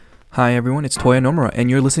Hi everyone, it's Toya Nomura, and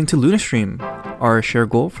you're listening to Lunastream. Our shared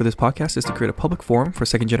goal for this podcast is to create a public forum for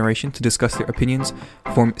second generation to discuss their opinions,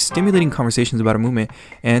 form stimulating conversations about a movement,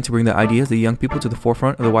 and to bring the ideas of the young people to the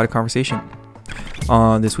forefront of the wider conversation.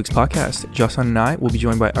 On this week's podcast, Jocelyn and I will be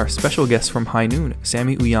joined by our special guests from High Noon,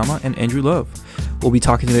 Sammy Uyama and Andrew Love. We'll be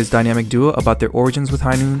talking to this dynamic duo about their origins with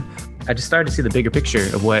High Noon. I just started to see the bigger picture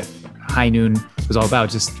of what High Noon was all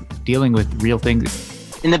about, just dealing with real things.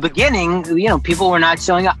 In the beginning, people were not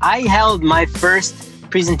showing up. I held my first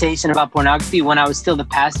presentation about pornography when I was still the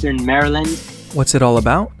pastor in Maryland. What's it all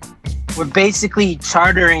about? We're basically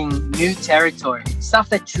chartering new territory, stuff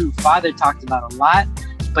that True Father talked about a lot,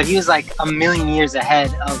 but he was like a million years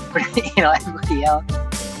ahead of everybody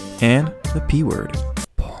else. And the P word,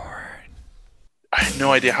 porn. I had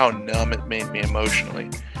no idea how numb it made me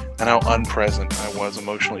emotionally and how unpresent I was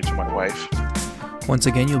emotionally to my wife. Once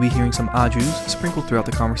again, you'll be hearing some ajus sprinkled throughout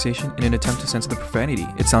the conversation in an attempt to censor the profanity.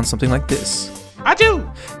 It sounds something like this. Aju!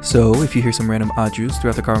 So, if you hear some random ajus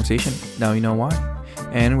throughout the conversation, now you know why.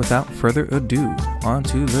 And without further ado, on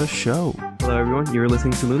to the show. Hello everyone, you're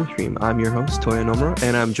listening to Lunastream. I'm your host, Toya Nomura,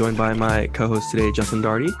 and I'm joined by my co-host today, Justin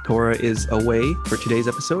Darty. Tora is away for today's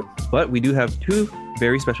episode, but we do have two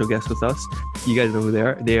very special guests with us. You guys know who they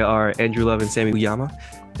are. They are Andrew Love and Sammy Uyama.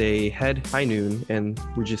 They head High Noon, and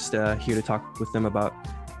we're just here to talk with them about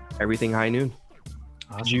everything High Noon.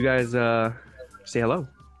 Awesome. Did you guys say hello?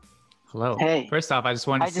 Hello. Hey. First off, I just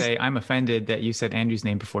wanted to say I'm offended that you said Andrew's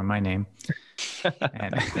name before my name.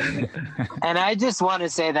 And I just want to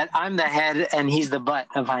say that I'm the head and he's the butt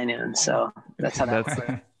of High Noon. So that's how that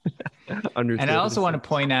works. Understood. And I also want to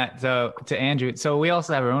point out to Andrew, so we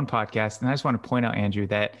also have our own podcast, and I just want to point out, Andrew,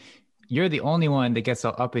 that you're the only one that gets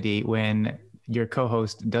all uppity when your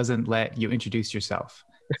co-host doesn't let you introduce yourself,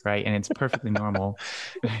 right? And it's perfectly normal.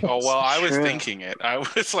 Oh, well, I was thinking it. I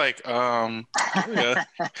was like, you're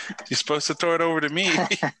supposed to throw it over to me.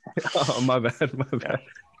 Oh, my bad.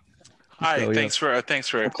 Hi, So, thanks for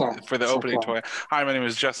the opening, Toya. Hi, my name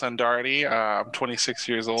is Justin Darty. I'm 26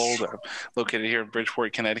 years old. I'm located here in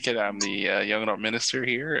Bridgeport, Connecticut. I'm the young adult minister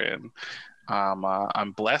here, and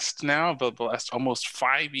I'm blessed now. But blessed almost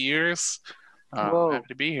 5 years. I'm happy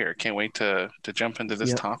to be here. Can't wait to jump into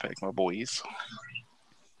this topic, my boys.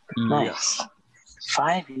 Nice.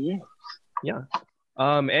 5 years. Yeah.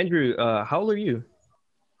 Andrew, how old are you?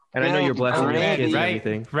 And I know you're blessed with your kids and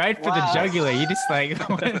everything. Right for the jugular. You just like...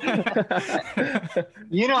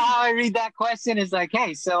 You know how I read that question is like,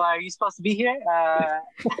 hey, so are you supposed to be here?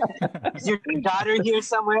 Is your daughter here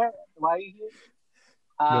somewhere? Why are you here?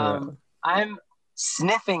 No. I'm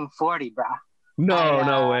sniffing 40, bro.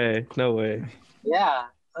 No way. Yeah,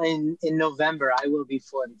 in November, I will be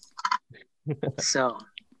 40. So,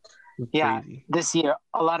 yeah, Crazy. this year,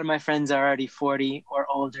 a lot of my friends are already 40 or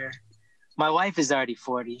older. My wife is already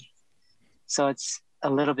 40. So it's a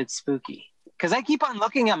little bit spooky. Because I keep on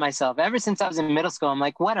looking at myself. Ever since I was in middle school, I'm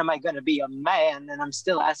like, when am I going to be a man? And I'm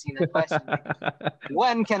still asking that question. Like,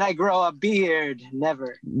 when can I grow a beard?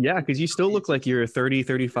 Never. Yeah, because you still look like you're 30,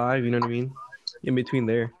 35, you know what I mean? In between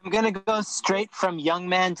there. I'm going to go straight from young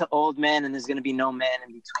man to old man, and there's going to be no man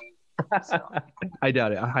in between. So. I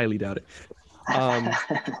doubt it. I highly doubt it.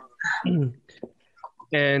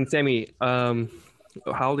 And Sammy, how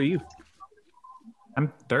old are you?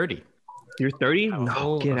 I'm 30. You're 30?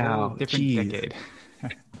 No, get out. Different Jeez. decade.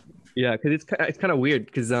 Yeah, because it's kind of weird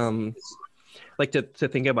because like to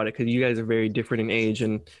think about it, because you guys are very different in age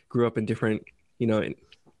and grew up in different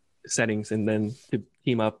settings, and then to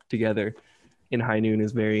team up together in High Noon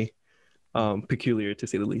is very peculiar, to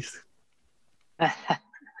say the least.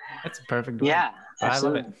 That's a perfect word. Yeah, I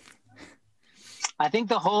love it. I think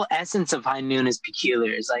the whole essence of High Noon is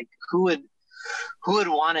peculiar. It's like who would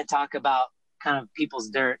want to talk about kind of people's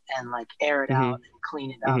dirt and like air it out and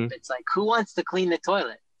clean it up? It's like, who wants to clean the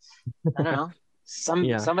toilet? I don't know.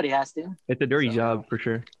 Somebody has to. It's a dirty job for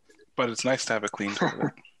sure. But it's nice to have a clean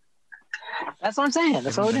toilet. That's what I'm saying.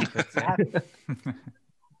 That's what we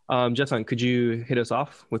do. Justin, could you hit us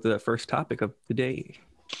off with the first topic of the day?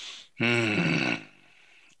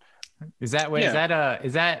 Is that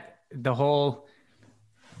the whole...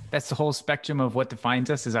 That's the whole spectrum of what defines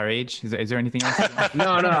us is our age. Is there anything else?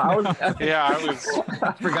 No.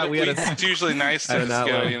 I forgot we had It's usually nice to just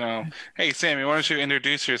go, hey, Sammy, why don't you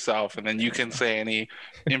introduce yourself? And then you can say any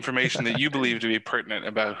information that you believe to be pertinent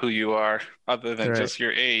about who you are, other than just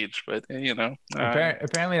your age. But,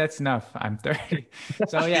 Apparently that's enough. I'm 30.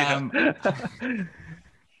 So, yeah.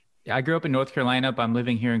 I grew up in North Carolina, but I'm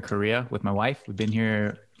living here in Korea with my wife. We've been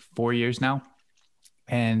here 4 years now.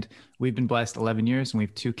 And we've been blessed 11 years, and we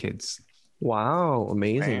have 2 kids. Wow.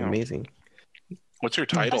 Amazing. What's your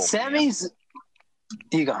title? Sammy's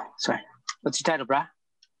Here you go. Sorry. What's your title, brah?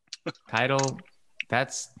 Title,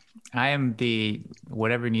 I am the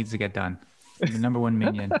whatever needs to get done. I'm the number one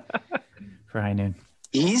minion for High Noon.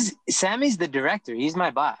 Sammy's the director. He's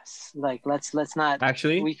my boss. Like, let's not.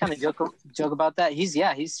 Actually, we kind of joke about that. He's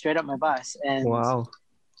straight up my boss. And wow.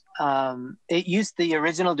 The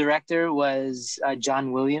original director was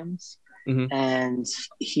John Williams, and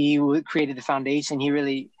he created the foundation. He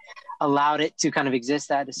really allowed it to kind of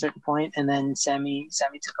exist at a certain point, and then Sammy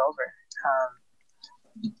took over.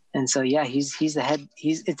 And so yeah, he's the head.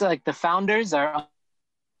 It's like the founders are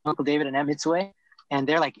Uncle David and Emmett Way, and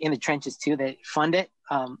they're like in the trenches too. They fund it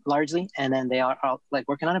largely, and then they are like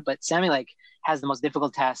working on it. But Sammy like has the most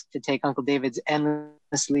difficult task to take Uncle David's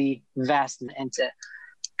endlessly vast and to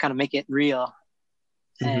kind of make it real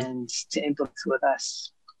and to implement with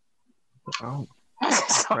us. Wow.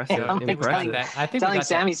 Sorry, Impressive. I think telling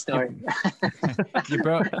Sammy's story. You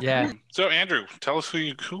bro, yeah. So Andrew, tell us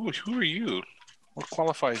who are you? What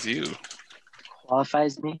qualifies you?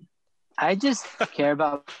 Qualifies me. I just care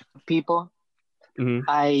about people.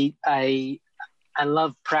 I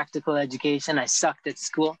love practical education. I sucked at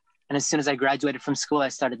school, and as soon as I graduated from school, I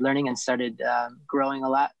started learning and started growing a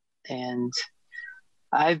lot. And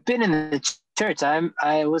I've been in the church.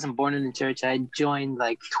 I wasn't born in the church. I joined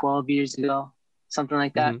like 12 years ago, something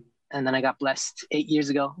like that. And then I got blessed 8 years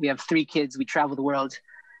ago. We have 3 kids. We travel the world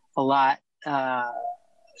a lot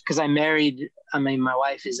because my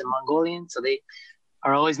wife is a Mongolian, so they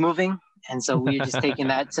are always moving. And so we're just taking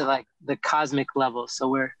that to like the cosmic level. So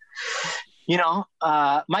we're,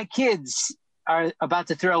 my kids are about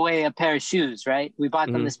to throw away a pair of shoes, right? We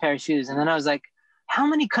bought them this pair of shoes. And then I was like, how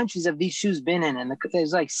many countries have these shoes been in? And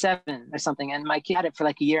there's like 7 or something. And my kid had it for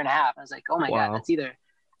like a year and a half. I was like, oh my God, that's either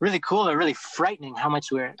really cool or really frightening how much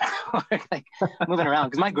we're like moving around.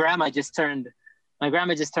 Because my grandma just turned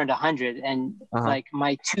 100, and like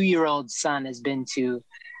my 2-year-old son has been to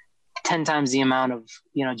 10 times the amount of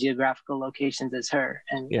geographical locations as her.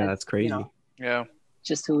 And that's crazy.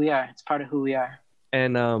 Just who we are. It's part of who we are.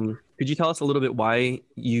 And could you tell us a little bit why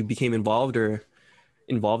you became involved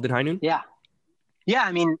in High Noon? Yeah,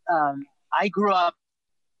 I mean, I grew up,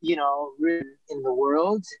 in the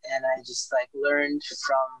world, and I just like learned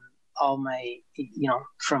from all my,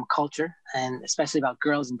 from culture, and especially about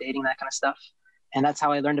girls and dating, that kind of stuff. And that's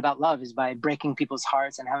how I learned about love, is by breaking people's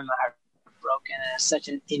hearts and having my heart broken in such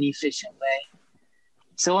an inefficient way.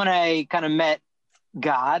 So when I kind of met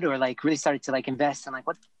God, or like really started to like invest in like,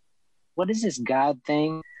 what is this God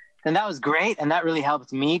thing? And that was great. And that really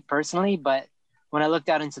helped me personally. But when I looked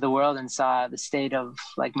out into the world and saw the state of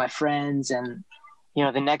like my friends and,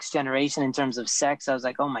 the next generation in terms of sex, I was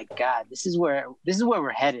like, oh my God, this is where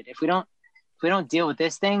we're headed. If we don't deal with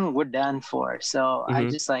this thing, we're done for. So I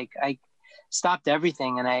just I stopped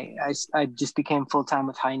everything, and I just became full-time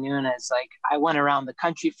with High Noon. As like, I went around the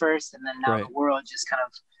country first, and then now the world, just kind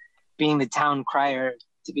of being the town crier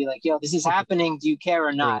to be like, yo, this is happening. Do you care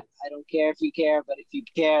or not? I don't care if you care, but if you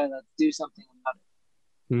care, let's do something about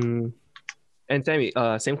it. And Sammy,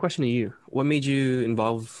 same question to you. What made you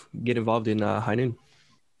get involved in High Noon?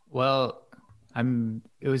 Well,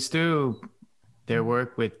 it was through their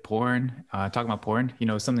work with porn, talking about porn,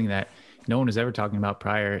 something that no one was ever talking about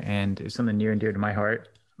prior. And it's something near and dear to my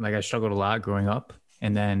heart. Like, I struggled a lot growing up,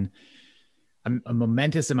 and then a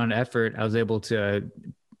momentous amount of effort, I was able to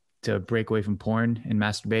break away from porn and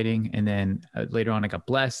masturbating. And then later on I got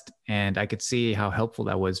blessed, and I could see how helpful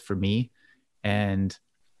that was for me. And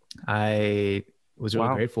I was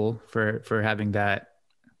really grateful for having that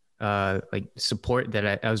support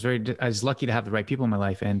that I was lucky to have the right people in my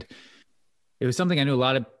life. And it was something I knew a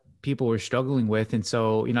lot of people were struggling with. And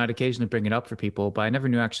so, I'd occasionally bring it up for people, but I never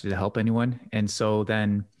knew actually to help anyone. And so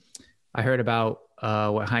then I heard about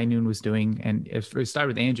what High Noon was doing. And it started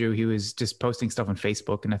with Andrew. He was just posting stuff on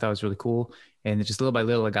Facebook, and I thought it was really cool. And just little by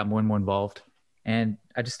little, I got more and more involved. And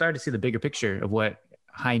I just started to see the bigger picture of what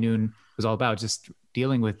High Noon was all about, just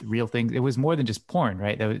dealing with real things. It was more than just porn,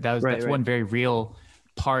 right? That's one very real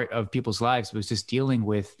part of people's lives. It was just dealing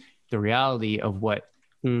with the reality of what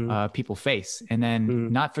people face, and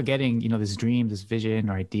then not forgetting, this dream, this vision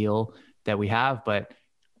or ideal that we have, but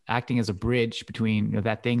acting as a bridge between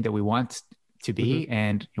that thing that we want to be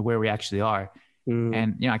and where we actually are.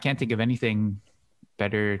 And I can't think of anything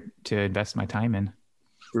better to invest my time in.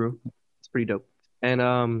 True. It's pretty dope. And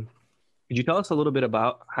could you tell us a little bit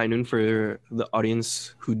about High Noon for the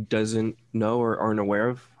audience who doesn't know or aren't aware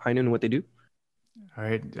of High Noon and what they do? All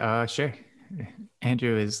right. Sure.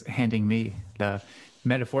 Andrew is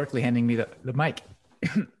metaphorically handing me the mic.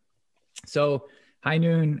 So High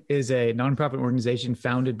Noon is a nonprofit organization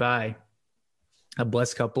founded by a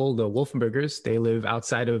blessed couple, the Wolfenbergers. They live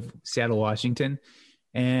outside of Seattle, Washington.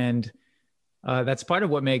 And that's part of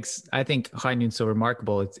what makes, I think, High Noon so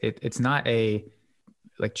remarkable. It's not a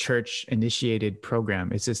like church initiated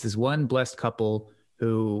program. It's just this one blessed couple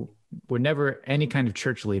who were never any kind of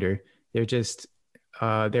church leader. They're just,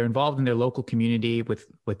 they're involved in their local community with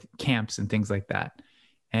camps and things like that.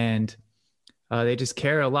 And they just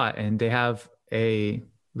care a lot, and they have a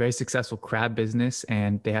very successful crab business,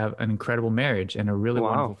 and they have an incredible marriage and a really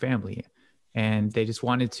wonderful family. And they just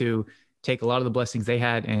wanted to take a lot of the blessings they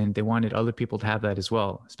had, and they wanted other people to have that as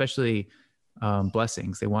well, especially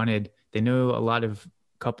blessings. They knew a lot of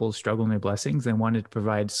couples struggle in their blessings and wanted to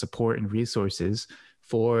provide support and resources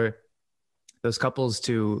for those couples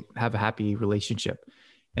to have a happy relationship.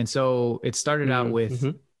 And so it started out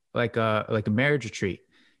with like a marriage retreat,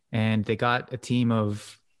 and they got a team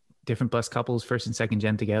of different blessed couples, first and second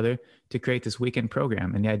gen, together to create this weekend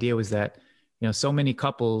program. And the idea was that, you know, so many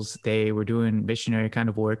couples, they were doing missionary kind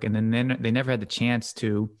of work, and then they never had the chance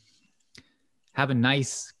to have a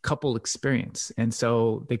nice couple experience. And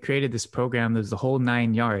so they created this program. There's the whole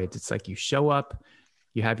 9 yards. It's like you show up,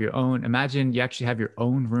 you have your own, imagine you actually have your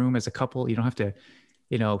own room as a couple. You don't have to,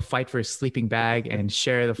 you know, fight for a sleeping bag and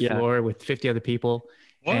share the floor with 50 other people.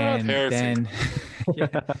 What? And then,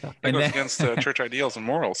 that goes against church ideals and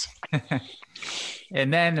morals.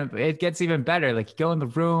 And then it gets even better. Like you go in the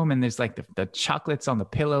room and there's like the chocolates on the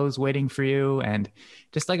pillows waiting for you, and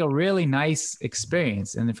just like a really nice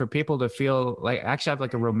experience. And for people to feel like actually have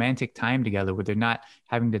like a romantic time together where they're not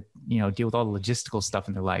having to, you know, deal with all the logistical stuff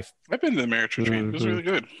in their life. I've been to the marriage retreat. It was really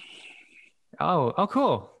good. Oh,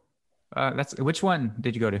 cool. Which one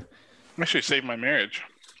did you go to? I actually saved my marriage.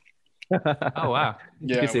 Oh, wow.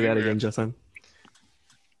 You can say that again, Justin.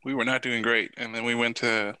 We were not doing great. And then we went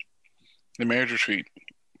to the marriage retreat.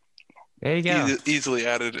 There you go. Easily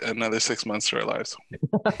added another 6 months to our lives.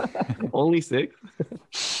 Only 6?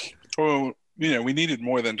 Well, you know, we needed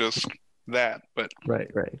more than just that, but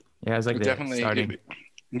right. Yeah, it was like starting.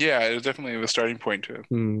 It was definitely the starting point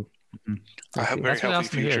to a very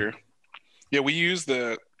healthy future. Yeah, we used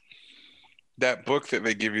that book that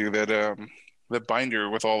they give you, that the binder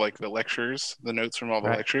with all like the lectures, the notes from all the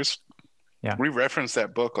lectures. Yeah, we referenced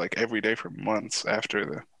that book like every day for months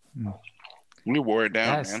after we wore it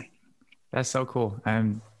down, man. That's so cool.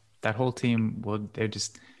 And that whole team, they're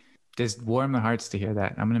just warm their hearts to hear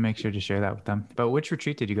that. I'm going to make sure to share that with them. But which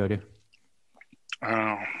retreat did you go to?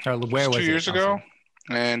 Or where was it? 2 years ago,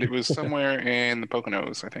 and it was somewhere in the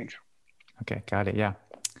Poconos, I think. Okay, got it. Yeah.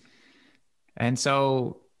 And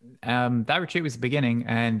so that retreat was the beginning,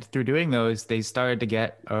 and through doing those, they started to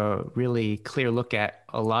get a really clear look at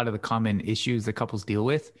a lot of the common issues that couples deal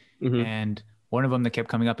with. And one of them that kept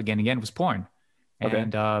coming up again and again was porn.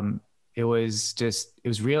 And it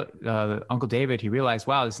was real. Uncle David, he realized,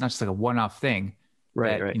 wow, it's not just like a one-off thing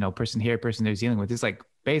that, you know, person here, person there's dealing with. It's like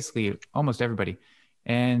basically almost everybody.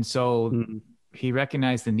 And so he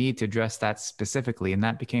recognized the need to address that specifically. And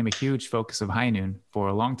that became a huge focus of High Noon for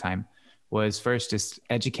a long time. Was first just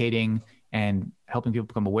educating and helping people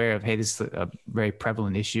become aware of, hey, this is a very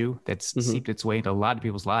prevalent issue that's seeped its way into a lot of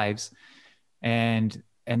people's lives. And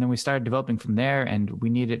then we started developing from there, and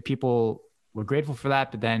people were grateful for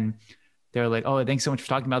that. But then they're like, oh, thanks so much for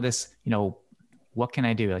talking about this. You know, what can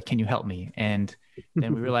I do? Like, can you help me? And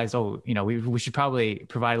then we realized, you know, we should probably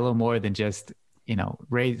provide a little more than just, you know,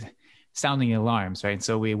 sounding alarms, right? And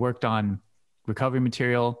so we worked on recovery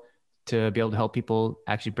material to be able to help people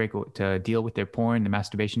actually to deal with their porn, the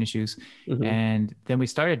masturbation issues. And then we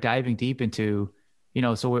started diving deep into, you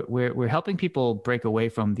know, so we're helping people break away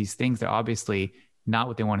from these things that are obviously not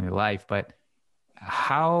what they want in their life, but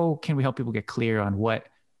how can we help people get clear on what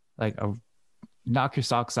like a knock your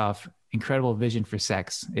socks off incredible vision for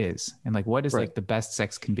sex is, and like what is like the best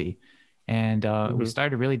sex can be. And we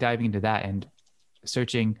started really diving into that and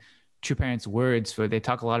searching True Parents' words they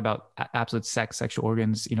talk a lot about absolute sex, sexual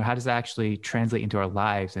organs. You know, how does that actually translate into our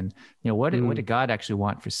lives? And, you know, what did God actually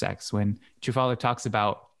want for sex? When True Father talks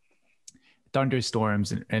about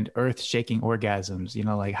thunderstorms and earth shaking orgasms, you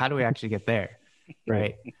know, like how do we actually get there?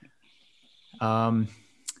 Right.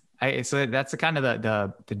 So that's the kind of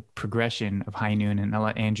the progression of High Noon, and I'll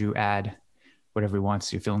let Andrew add whatever he wants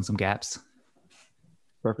to fill in some gaps.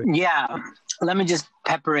 Perfect. Yeah. Let me just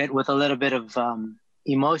pepper it with a little bit of,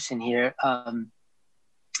 emotion here.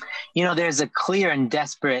 You know, there's a clear and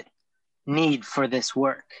desperate need for this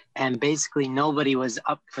work, and basically nobody was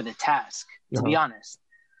up for the task, to be honest.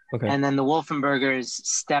 And then the Wolfenbergers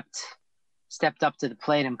stepped up to the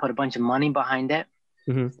plate and put a bunch of money behind it,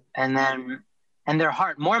 and their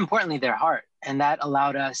heart, more importantly, their heart, and that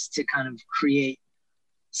allowed us to kind of create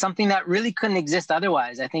something that really couldn't exist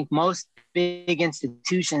otherwise. I think most big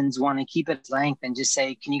institutions want to keep it at length and just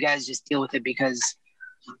say, can you guys just deal with it? Because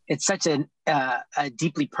it's such a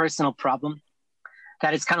deeply personal problem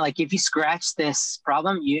that it's kind of like, if you scratch this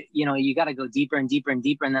problem, you got to go deeper and deeper and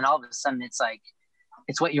deeper. And then all of a sudden it's like,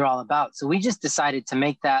 it's what you're all about. So we just decided to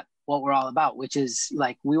make that what we're all about, which is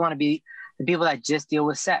like, we want to be the people that just deal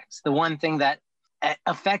with sex. The one thing that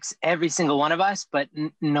affects every single one of us, but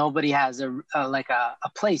nobody has a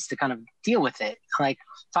place to kind of deal with it. Like,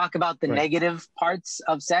 talk about the negative parts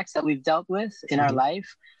of sex that we've dealt with in our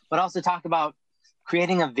life, but also talk about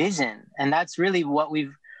creating a vision. And that's really what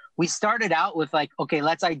we started out with, like, okay,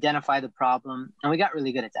 let's identify the problem. And we got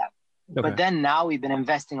really good at that. Okay. But then now we've been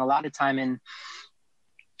investing a lot of time in,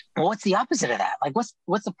 well, what's the opposite of that? Like,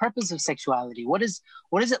 what's the purpose of sexuality? What does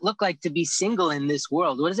it look like to be single in this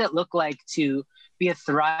world? What does it look like to be a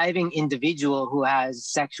thriving individual who has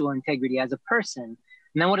sexual integrity as a person?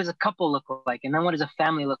 And then what does a couple look like? And then what does a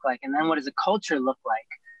family look like? And then what does a culture look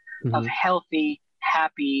like of healthy,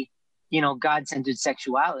 happy, God-centered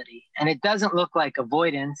sexuality? And it doesn't look like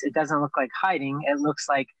avoidance. It doesn't look like hiding. It looks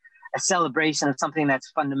like a celebration of something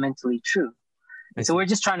that's fundamentally true. So we're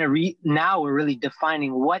just trying to now we're really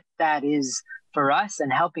defining what that is for us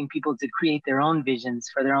and helping people to create their own visions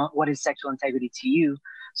for their own, what is sexual integrity to you,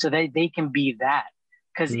 so that they can be that.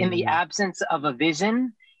 Because in the absence of a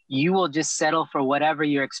vision, you will just settle for whatever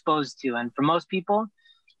you're exposed to. And for most people,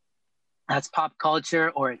 that's pop culture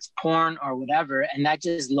or it's porn or whatever. And that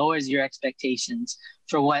just lowers your expectations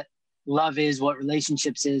for what love is, what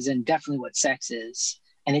relationships is, and definitely what sex is.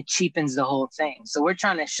 And it cheapens the whole thing. So we're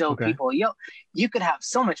trying to show people, you could have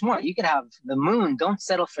so much more. You could have the moon. Don't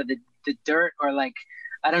settle for the dirt, or like,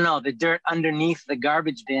 I don't know, the dirt underneath the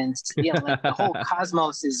garbage bins. Like the whole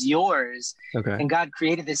cosmos is yours. Okay. And God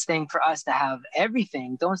created this thing for us to have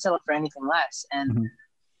everything. Don't settle for anything less. And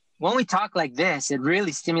when we talk like this, it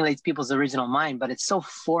really stimulates people's original mind, but it's so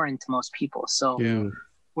foreign to most people. So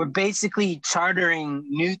we're basically chartering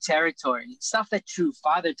new territory, stuff that True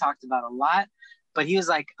Father talked about a lot, but he was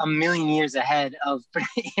like a million years ahead of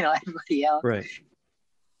everybody else. Right.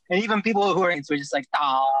 And even people who are just like,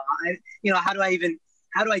 how do I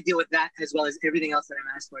deal with that as well as everything else that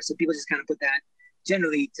I'm asked for? So people just kind of put that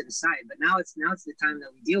generally to the side. But now it's the time that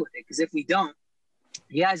we deal with it. Because if we don't,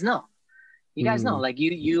 you guys know, like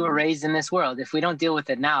you were raised in this world. If we don't deal with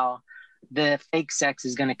it now, the fake sex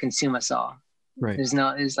is going to consume us all. Right. There's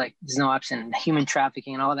no option. Human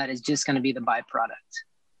trafficking and all that is just going to be the byproduct.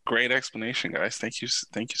 Great explanation, guys. Thank you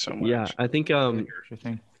so much. Yeah, I think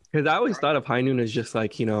because I always thought of High Noon as just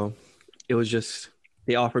like, it was just,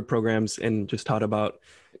 they offered programs and just taught about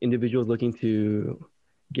individuals looking to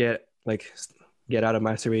get out of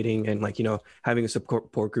masturbating and like, having a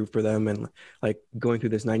support group for them and like going through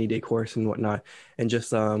this 90-day course and whatnot. And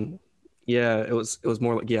just, it was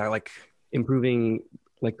more like, like improving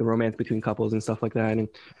like the romance between couples and stuff like that and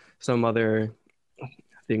some other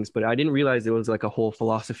things. But I didn't realize there was like a whole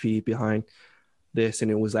philosophy behind this,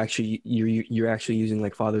 and it was actually you're actually using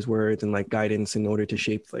like Father's words and like guidance in order to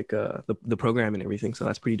shape like the program and everything. So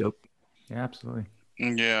that's pretty dope. Yeah, absolutely.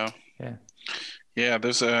 Yeah.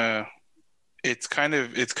 There's it's kind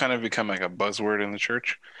of become like a buzzword in the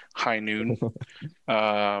church, High Noon.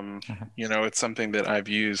 It's something that I've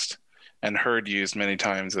used and heard used many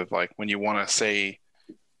times of like when you want to say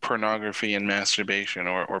pornography and masturbation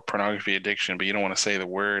or pornography addiction, but you don't want to say the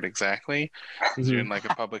word exactly because you're in like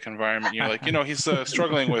a public environment. You're like, he's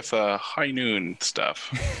struggling with high noon stuff.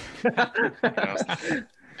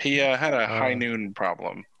 He had a high noon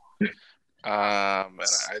problem. And I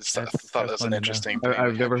just thought that was an interesting thing.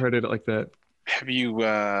 I've never heard it like that. Have you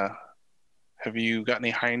got any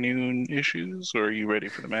high noon issues, or are you ready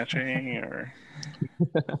for the matching? Or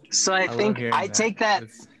so I think I take that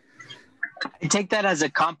as a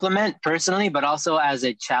compliment personally, but also as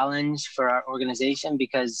a challenge for our organization,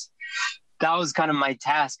 because that was kind of my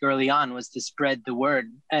task early on, was to spread the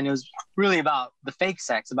word. And it was really about the fake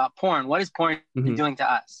sex, about porn. What is porn doing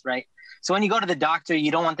to us, right? So when you go to the doctor, you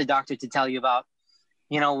don't want the doctor to tell you about,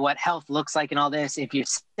 what health looks like and all this. If you're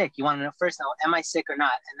sick, you want to first know, am I sick or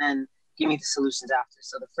not? And then give me the solutions after.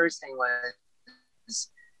 So the first thing was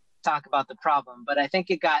talk about the problem. But I think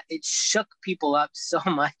it shook people up so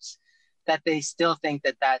much that they still think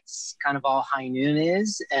that that's kind of all High Noon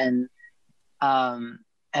is. And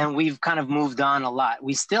we've kind of moved on a lot.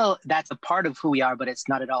 That's a part of who we are, but it's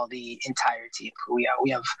not at all the entirety of who we are.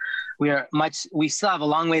 We still have a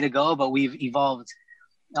long way to go, but we've evolved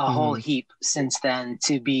a whole heap since then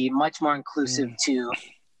to be much more inclusive to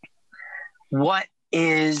what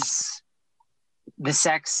is the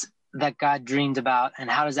sex that God dreamed about, and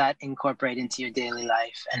how does that incorporate into your daily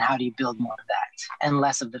life, and how do you build more of that and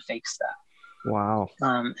less of the fake stuff? Wow.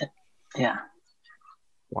 Yeah.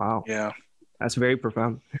 Wow. Yeah. That's very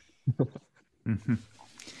profound. Mm-hmm.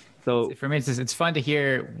 So for me, it's fun to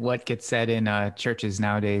hear what gets said in churches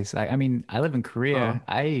nowadays. I mean, I live in Korea.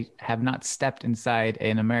 I have not stepped inside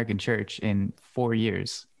an American church in 4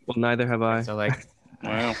 years. Well, neither have I. So like,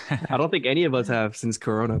 Wow. I don't think any of us have since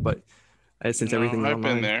Corona, but since everything's I've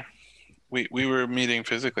online. been there. We were meeting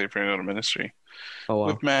physically for another ministry. Oh, wow.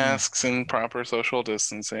 With masks and proper social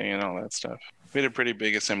distancing and all that stuff. We had a pretty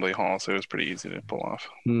big assembly hall, so it was pretty easy to pull off.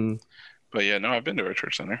 But yeah, no, I've been to a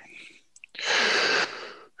church center.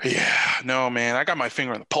 Yeah, no, man, I got my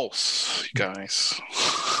finger on the pulse, you guys.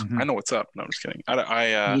 I know what's up. No, I'm just kidding.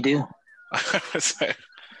 You do?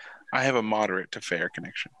 I have a moderate to fair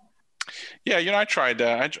connection. Yeah, I tried.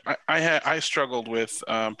 I struggled with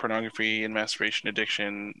pornography and masturbation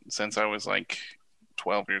addiction since I was like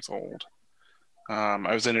 12 years old.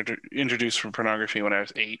 I was introduced from pornography when I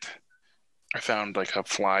was 8. I found like a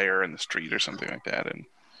flyer in the street or something like that,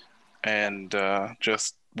 and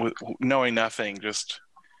just knowing nothing, just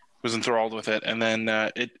was enthralled with it. And then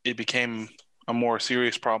it became a more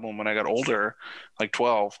serious problem when I got older, like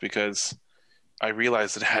 12, because I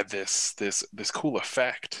realized it had this cool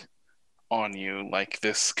effect on you, like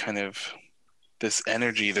this kind of this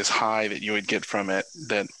energy, this high that you would get from it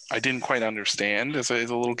that I didn't quite understand as a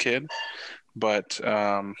little kid. But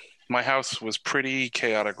my house was pretty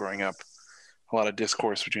chaotic growing up. A lot of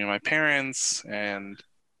discourse between my parents, and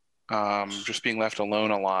just being left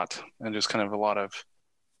alone a lot, and just kind of a lot of,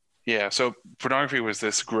 so pornography was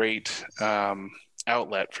this great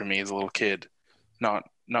outlet for me as a little kid, not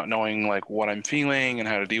knowing like what I'm feeling and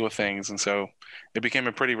how to deal with things. And so it became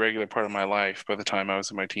a pretty regular part of my life by the time I was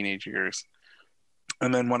in my teenage years.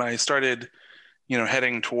 And then when I started,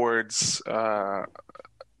 heading towards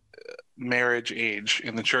marriage age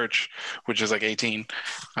in the church, which is like 18,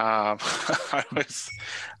 I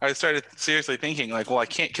started seriously thinking like, well, I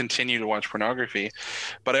can't continue to watch pornography.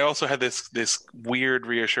 But I also had this weird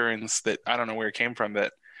reassurance that I don't know where it came from,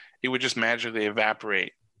 that it would just magically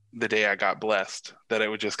evaporate the day I got blessed, that it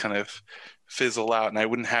would just kind of fizzle out and I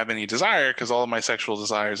wouldn't have any desire, because all of my sexual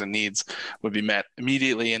desires and needs would be met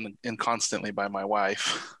immediately and constantly by my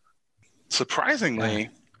wife. Surprisingly,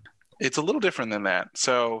 it's a little different than that.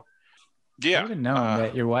 So yeah. I even know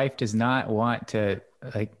that your wife does not want to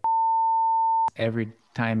like every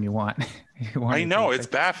time you want. I know, it's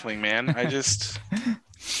baffling, man.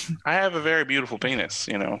 I have a very beautiful penis,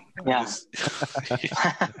 Yeah.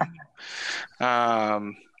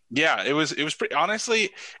 Yeah, it was pretty, honestly,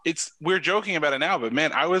 we're joking about it now, but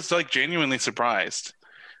man, I was like genuinely surprised.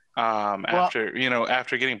 After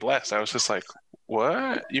getting blessed, I was just like,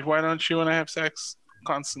 what? Why don't you want to have sex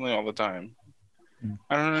constantly all the time?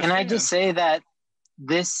 I don't know. Can I just say that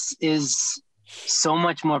this is so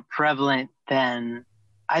much more prevalent than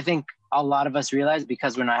I think a lot of us realize,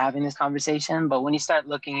 because we're not having this conversation. But when you start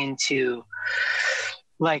looking into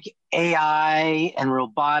like AI and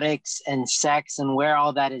robotics and sex and where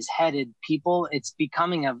all that is headed, it's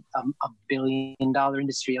becoming a billion-dollar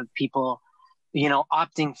industry of people,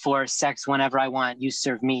 opting for sex whenever I want, you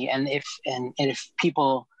serve me. And if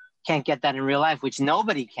people can't get that in real life, which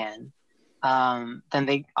nobody can, then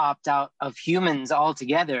they opt out of humans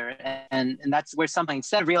altogether. And that's where something,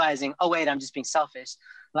 instead of realizing, oh, wait, I'm just being selfish,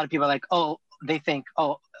 a lot of people are like, they think,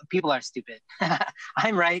 people are stupid.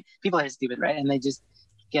 I'm right. People are stupid, right? And they just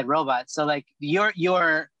get robots. So like your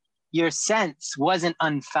sense wasn't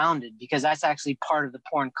unfounded, because that's actually part of the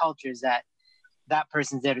porn culture, is that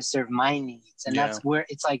person's there to serve my needs. And that's where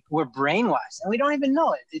it's like we're brainwashed and we don't even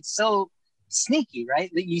know it. It's so sneaky, right?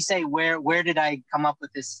 That you say, where did I come up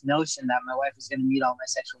with this notion that my wife is going to meet all my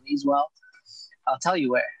sexual needs? Well, I'll tell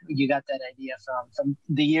you where you got that idea from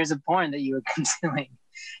the years of porn that you were consuming.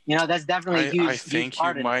 That's definitely a huge. I think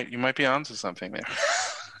huge you might be onto something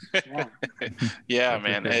there. Yeah,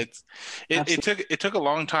 man. It took a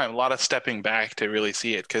long time, a lot of stepping back to really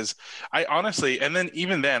see it, because I honestly, and then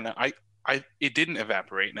even then, it didn't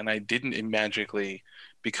evaporate, and I didn't magically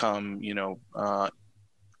become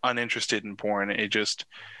uninterested in porn. It just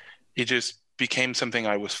became something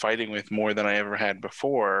I was fighting with more than I ever had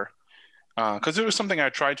before, because it was something I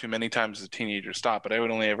tried to many times as a teenager stop, but I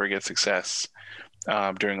would only ever get success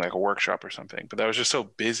during like a workshop or something. But I was just so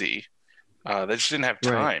busy that I just didn't have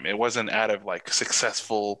time. Right. It wasn't out of like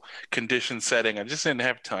successful condition setting. I just didn't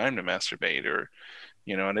have time to masturbate, or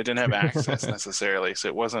and I didn't have access necessarily, so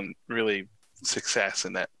it wasn't really success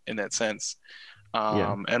in that sense.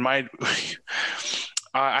 And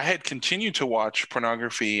I had continued to watch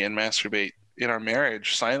pornography and masturbate in our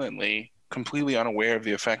marriage silently, completely unaware of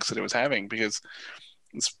the effects that it was having, because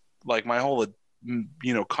it's like my whole,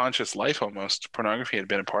 conscious life almost, pornography had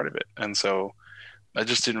been a part of it. And so I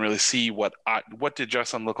just didn't really see what did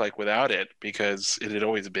Justin look like without it, because it had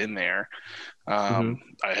always been there. I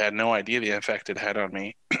had no idea the effect it had on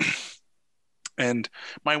me. And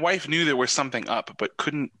my wife knew there was something up, but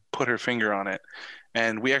couldn't put her finger on it.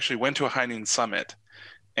 And we actually went to a High Noon Summit,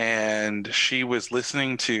 and she was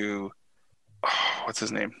listening to, what's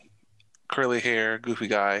his name? Curly hair, goofy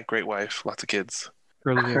guy, great wife, lots of kids.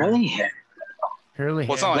 Curly hair. Curly hair.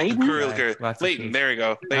 Well, it's not like Leighton? curly hair. Leighton, there you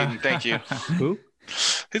go. Leighton, thank you. Who?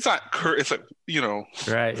 It's not it's like,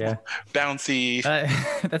 Right, yeah. bouncy.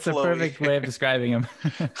 That's a flowy. perfect way of describing him.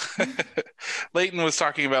 Leighton was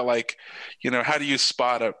talking about, like, how do you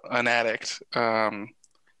spot an addict?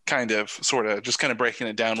 Kind of, sort of, just kind of breaking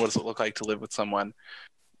it down. What does it look like to live with someone?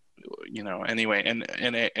 Anyway,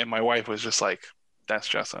 and my wife was just like, that's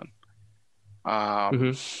Justin.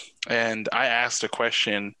 And I asked a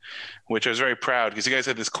question, which I was very proud, because you guys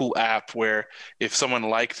had this cool app where if someone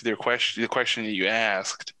liked the question that you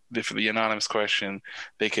asked, the anonymous question,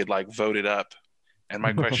 they could like vote it up. And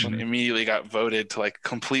my question immediately got voted to like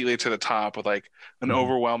completely to the top with like an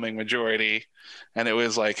overwhelming majority. And it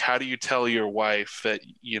was like, how do you tell your wife that,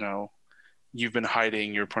 you've been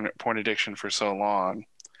hiding your porn addiction for so long?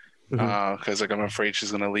 Because like, I'm afraid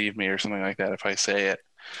she's going to leave me or something like that if I say it.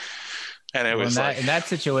 And it was in that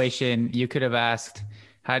situation, you could have asked,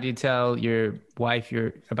 how do you tell your wife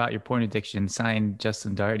about your porn addiction? Signed,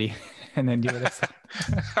 Justin Daugherty. And then you would have said,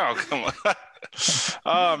 oh, come on.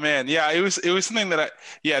 Oh man. Yeah. It was something that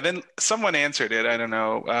then someone answered it. I don't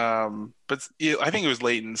know. But I think it was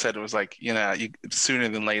Leighton said it was like, sooner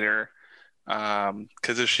than later.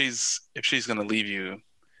 Cause if she's going to leave you,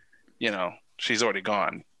 she's already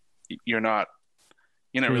gone. You're not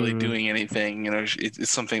really doing anything,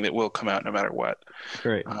 it's something that will come out no matter what.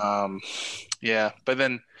 Right. Yeah. But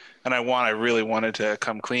then, and I really wanted to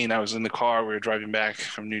come clean. I was in the car, we were driving back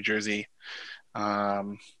from New Jersey.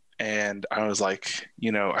 And I was like,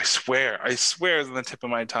 I swear it's on the tip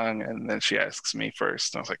of my tongue. And then she asks me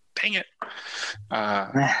first. And I was like, dang it.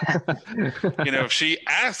 If she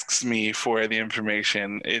asks me for the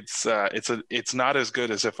information, it's not as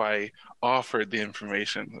good as if I offered the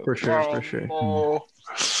information. For sure. Oh,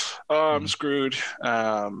 I'm screwed.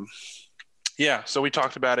 Yeah. So we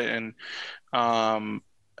talked about it, and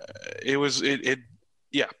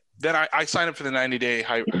Then I signed up for the 90-day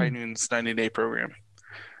High Noon's 90-day program.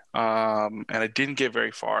 And I didn't get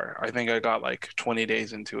very far. I think I got like 20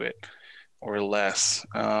 days into it or less.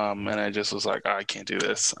 And I just was like, I can't do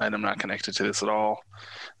this. And I'm not connected to this at all.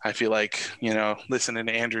 I feel like, listening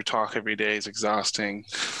to Andrew talk every day is exhausting.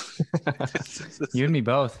 You and me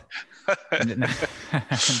both. I don't know.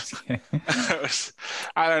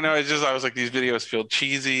 I was like, these videos feel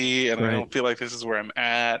cheesy, and I don't feel like this is where I'm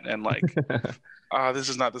at. And like, this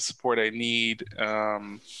is not the support I need.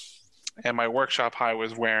 And my workshop high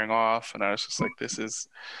was wearing off, and I was just like, this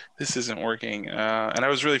isn't working. And I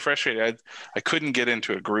was really frustrated. I couldn't get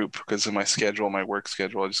into a group because of my schedule, my work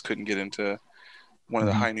schedule. I just couldn't get into one of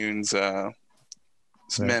the High Noon's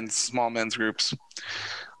small men's groups.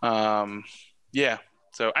 Yeah.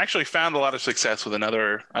 So I actually found a lot of success with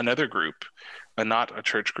another group, not a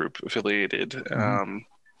church group affiliated,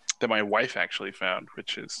 that my wife actually found,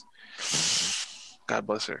 which is, God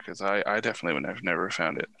bless her, because I definitely would have never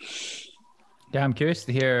found it. Yeah, I'm curious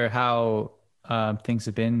to hear how things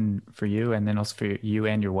have been for you, and then also for you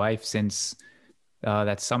and your wife since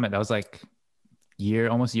that summit. That was like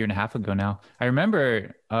almost a year and a half ago now. I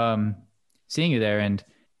remember seeing you there, and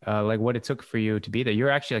like what it took for you to be there. You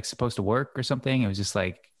were actually like supposed to work or something. It was just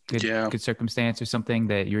like good circumstance or something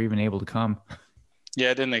that you're even able to come.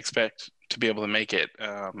 Yeah, I didn't expect to be able to make it.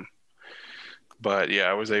 But yeah,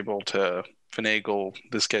 I was able to finagle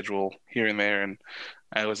the schedule here and there, and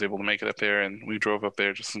I was able to make it up there, and we drove up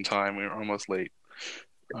there just in time. We were almost late.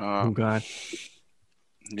 Oh God.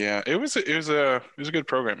 Yeah, it was a good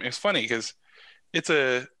program. It's funny because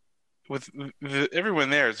everyone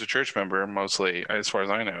there is a church member mostly, as far as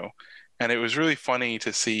I know, and it was really funny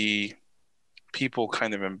to see people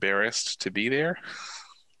kind of embarrassed to be there.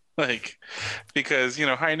 Like, because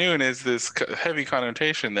High Noon is this heavy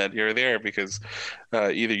connotation that you're there because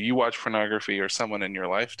either you watch pornography or someone in your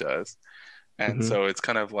life does, and so it's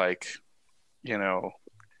kind of like, I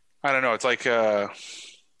don't know. It's like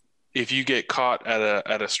if you get caught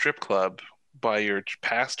at a strip club by your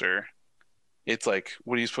pastor, it's like,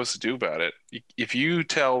 what are you supposed to do about it? If you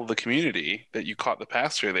tell the community that you caught the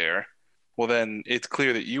pastor there, well, then it's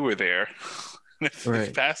clear that you were there. If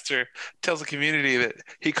the pastor tells the community that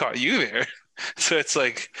he caught you there, So it's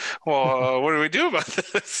like, well, what do we do about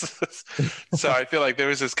this? So I feel like there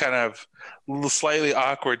was this kind of slightly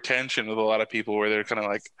awkward tension with a lot of people where they're kind of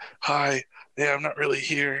like, hi, yeah, I'm not really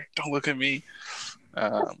here. Don't look at me.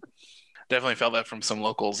 Definitely felt that from some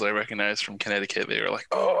locals I recognized from Connecticut. They were like,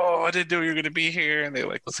 oh, I didn't know you were going to be here. And they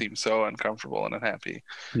like seemed so uncomfortable and unhappy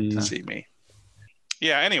to see me.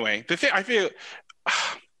 Yeah, anyway, the thing I feel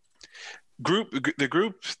the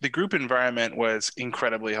group environment was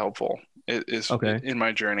incredibly helpful. It is in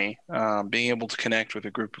my journey. Being able to connect with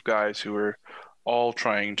a group of guys who were all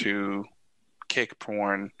trying to kick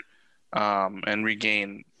porn and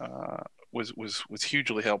regain was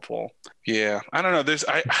hugely helpful. Yeah, I don't know.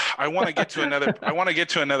 I want to get to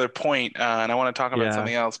another point, and I want to talk about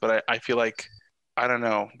something else. But I feel like I don't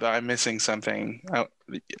know that I'm missing something.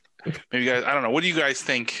 Maybe guys, I don't know. What do you guys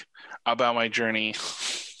think about my journey?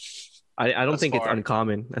 I don't think it's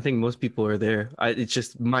uncommon. I think most people are there. It's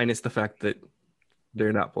just minus the fact that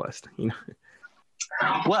they're not blessed.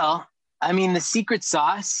 Well, I mean, the secret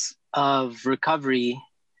sauce of recovery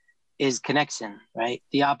is connection, right?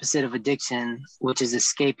 The opposite of addiction, which is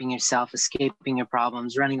escaping yourself, escaping your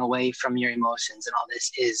problems, running away from your emotions and all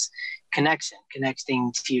this, is connection,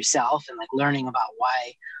 connecting to yourself and like learning about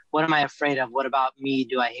why, what am I afraid of? What about me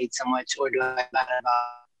do I hate so much? Or do I feel bad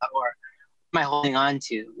about, or what am I holding on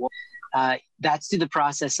to? That's through the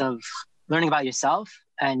process of learning about yourself.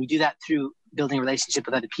 And you do that through building a relationship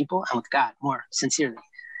with other people and with God more sincerely.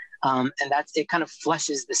 And it kind of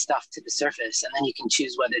flushes the stuff to the surface, and then you can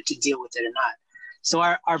choose whether to deal with it or not. So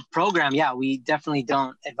our program, we definitely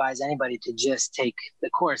don't advise anybody to just take the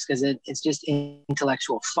course, because it's just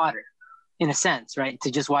intellectual fodder in a sense, right?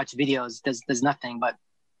 To just watch videos does nothing, but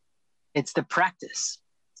it's the practice.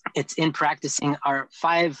 It's in practicing our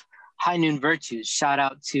 5 high noon virtues. Shout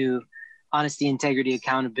out to honesty, integrity,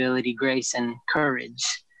 accountability, grace, and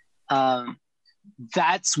courage.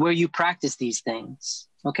 That's where you practice these things.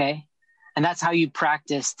 Okay. And that's how you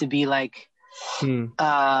practice to be like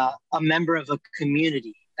a member of a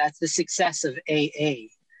community. That's the success of AA.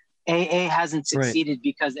 AA hasn't succeeded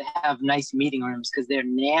because they have nice meeting rooms, because they're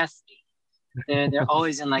nasty. They're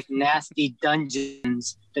always in like nasty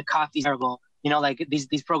dungeons. The coffee's terrible. Like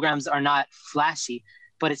these programs are not flashy,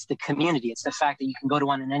 but it's the community. It's the fact that you can go to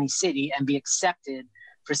one in any city and be accepted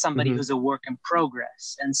for somebody who's a work in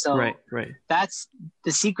progress. And so right. That's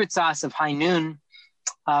the secret sauce of High Noon.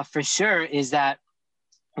 For sure, is that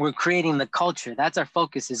we're creating the culture. That's our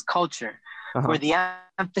focus, is culture, where the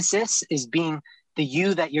emphasis is being the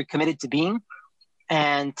you that you're committed to being,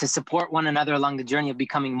 and to support one another along the journey of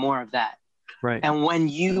becoming more of that. Right. And when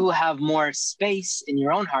you have more space in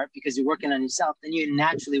your own heart because you're working on yourself, then you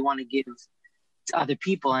naturally want to give to other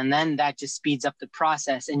people. And then that just speeds up the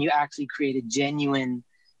process, and you actually create a genuine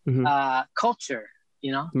culture,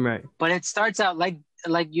 Right. But it starts out like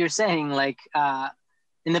you're saying,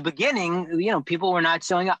 in the beginning, people were not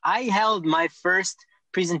showing up. I held my first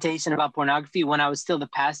presentation about pornography when I was still the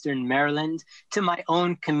pastor in Maryland to my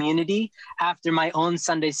own community after my own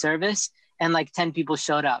Sunday service, and 10 people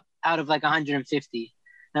showed up out of 150.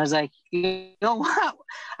 And I was like, what?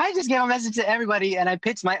 I just gave a message to everybody, and I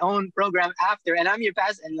pitched my own program after, and I'm your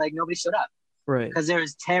pastor, and nobody showed up. Right. Because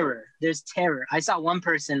there's terror. I saw one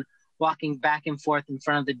person walking back and forth in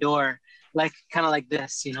front of the door, kind of like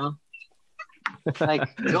this,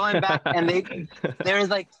 going back, and they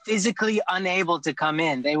were physically unable to come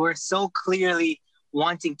in. They were so clearly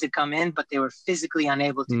wanting to come in, but they were physically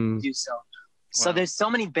unable to do so. Wow. So there's so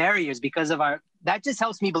many barriers because of that just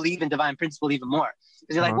helps me believe in divine principle even more.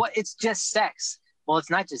 Because you're what? It's just sex. Well, it's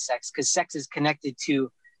not just sex, because sex is connected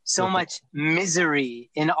to so much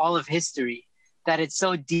misery in all of history that it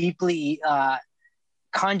so deeply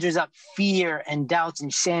conjures up fear and doubts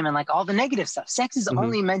and shame and all the negative stuff. Sex is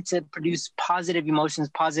only meant to produce positive emotions,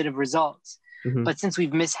 positive results. But since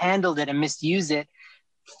we've mishandled it and misused it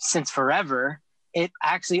since forever, it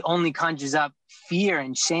actually only conjures up fear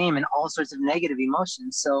and shame and all sorts of negative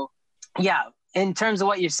emotions. So yeah, in terms of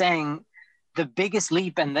what you're saying, the biggest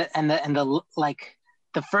leap and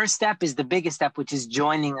the first step is the biggest step, which is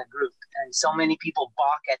joining a group. And so many people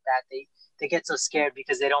balk at that. They get so scared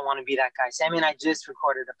because they don't want to be that guy. Sammy and I just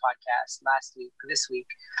recorded a podcast this week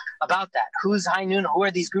about that. Who's High Noon? Who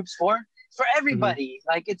are these groups for? For everybody.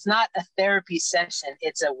 It's not a therapy session.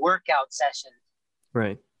 It's a workout session.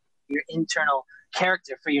 Right. Your internal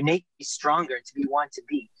character, for your innate to be stronger, to be want to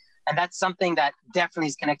be. And that's something that definitely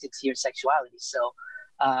is connected to your sexuality. So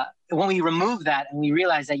when we remove that and we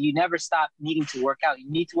realize that you never stop needing to work out, you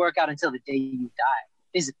need to work out until the day you die,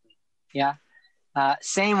 physically. Yeah.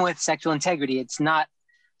 Same with sexual integrity. It's not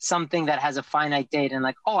something that has a finite date and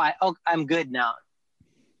I'm good now.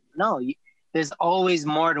 No, there's always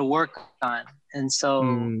more to work on. And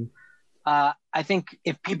so I think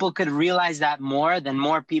if people could realize that more, then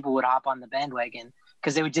more people would hop on the bandwagon,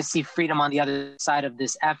 because they would just see freedom on the other side of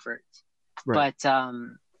this effort. Right. But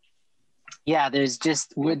yeah, there's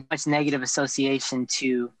just much negative association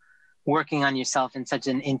to working on yourself in such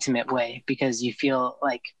an intimate way, because you feel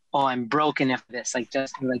like, oh, I'm broken if this, like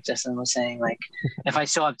Justin was saying, like if I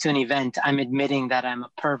show up to an event, I'm admitting that I'm a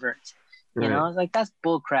pervert. Right. You know, like that's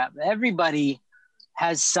bullcrap. Everybody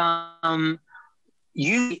has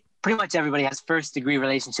pretty much everybody has first degree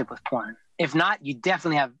relationship with porn. If not, you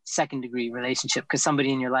definitely have second degree relationship, because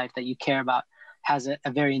somebody in your life that you care about has a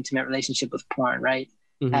very intimate relationship with porn, right?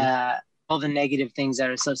 Mm-hmm. All the negative things that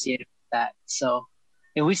are associated with that. So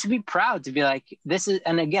we should be proud to be like, this is,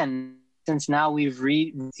 and again, since now we've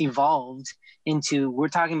evolved into, we're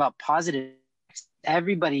talking about positive.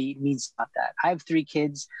 Everybody needs about that. I have 3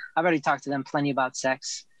 kids. I've already talked to them plenty about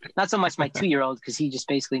sex. Not so much my 2-year-old, because he just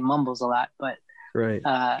basically mumbles a lot, but right.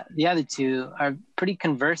 The other 2 are pretty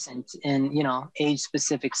conversant in, you know, age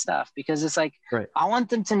specific stuff, because it's like, right. I want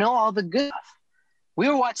them to know all the good stuff. We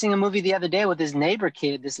were watching a movie the other day with this neighbor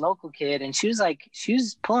kid, this local kid, and she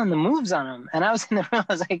was pulling the moves on him. And I was in the room,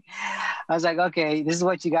 I was like, okay, this is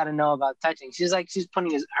what you got to know about touching. She's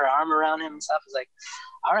putting her arm around him and stuff. I was like,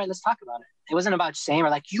 all right, let's talk about it. It wasn't about shame or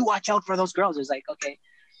like, you watch out for those girls. It was like, okay,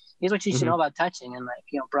 here's what you should know about touching, and like,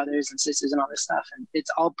 you know, brothers and sisters and all this stuff. And it's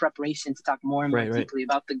all preparation to talk more and more deeply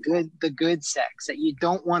about the good sex that you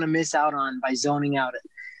don't want to miss out on by zoning out it.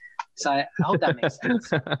 So I hope that makes sense.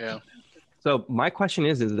 Yeah. So my question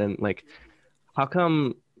is then, like, how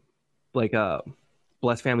come like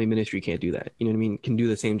Blessed Family Ministry can't do that? You know what I mean? Can do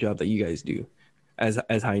the same job that you guys do as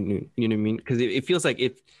High Noon. You know what I mean? Because it feels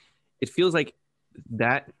like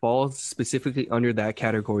that falls specifically under that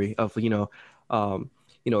category of, you know,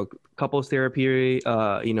 couples therapy,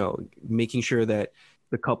 you know, making sure that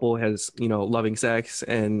the couple has, you know, loving sex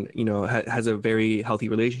and, you know, has a very healthy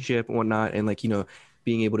relationship and whatnot. And like, you know,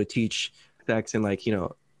 being able to teach sex and like, you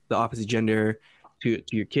know, the opposite gender to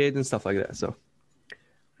your kids and stuff like that. So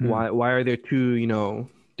why are there 2, you know,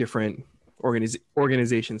 different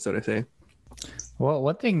organizations, so to say? Well,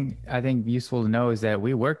 one thing I think useful to know is that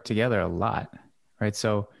we work together a lot, right?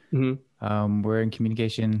 So we're in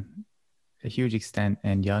communication a huge extent,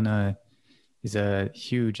 and Yana is a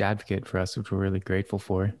huge advocate for us, which we're really grateful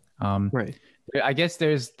for. Right. I guess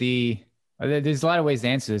there's a lot of ways to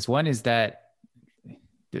answer this. One is that,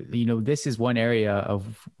 you know, this is one area of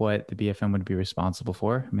what the BFM would be responsible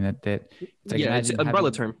for. I mean, it's like, it's an umbrella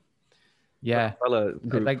term. Yeah. Umbrella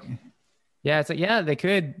group. Like, yeah, it's like, yeah, they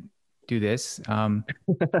could do this.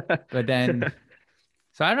 But then,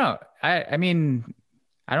 so I don't know. I mean,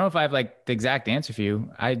 I don't know if I have like the exact answer for you.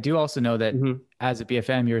 I do also know that as a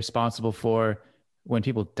BFM, you're responsible for when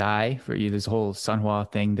people die, for you, this whole Sunhua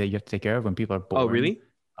thing that you have to take care of when people are born. Oh, really?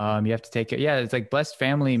 You have to take care. Yeah, it's like Blessed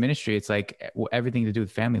Family Ministry. It's like everything to do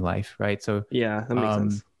with family life, right? So yeah, that makes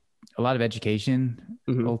sense. A lot of education,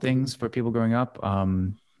 things for people growing up.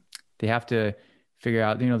 They have to figure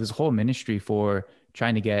out, you know, there's a whole ministry for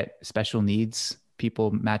trying to get special needs people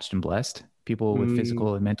matched and blessed, people with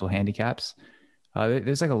physical and mental handicaps.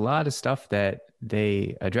 There's like a lot of stuff that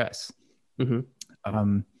they address.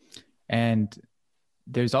 And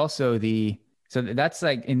there's also so that's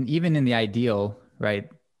like, even in the ideal, right?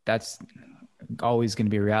 That's always going to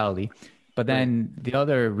be a reality. But then the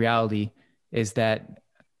other reality is that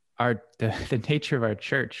the nature of our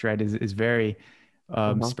church, right, is very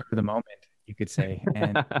spur of the moment, you could say.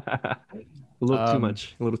 And a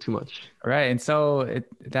little too much. Right. And so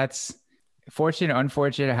that's fortunate or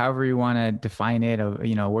unfortunate, however you want to define it, of,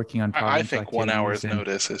 you know, working on I think 1 hour's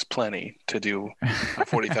notice is plenty to do a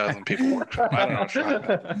 40,000 people workshop. I don't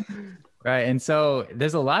know. Right. And so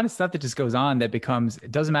there's a lot of stuff that just goes on that becomes,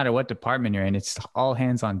 it doesn't matter what department you're in, it's all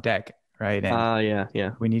hands on deck. Right. And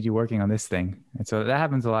yeah. we need you working on this thing. And so that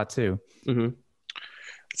happens a lot too. It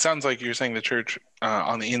sounds like you're saying the church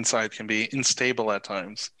on the inside can be unstable at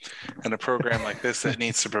times. And a program like this that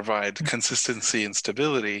needs to provide consistency and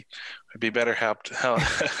stability would be better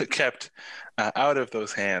kept out of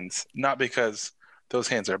those hands. Not because those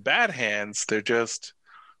hands are bad hands, they're just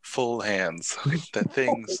full hands that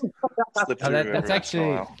things slip through. That's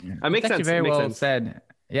actually that makes sense. Very well said.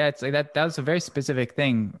 Yeah, it's like that was a very specific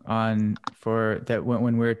thing for that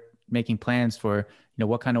when we're making plans for, you know,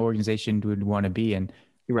 what kind of organization do we want to be, and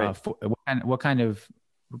what kind of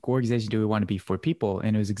organization do we want to be for people.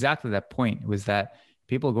 And it was exactly that point, was that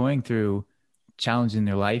people going through challenges in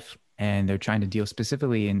their life, and they're trying to deal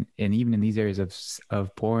specifically in even in these areas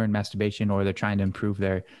of porn, masturbation, or they're trying to improve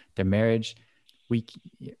their marriage. We,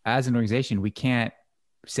 as an organization, we can't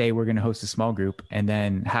say we're going to host a small group, and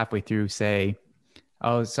then halfway through say,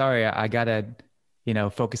 oh, sorry, I gotta,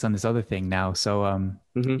 focus on this other thing now. So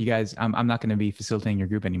you guys, I'm not going to be facilitating your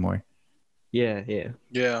group anymore. Yeah.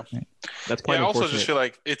 Right. That's quite I also unfortunate just feel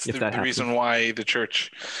like it's if the that reason why the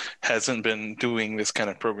church hasn't been doing this kind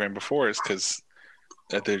of program before is because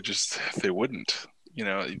they wouldn't.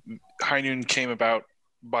 High Noon came about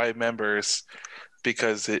by members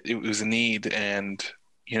because it was a need, and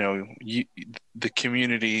the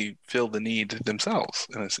community filled the need themselves,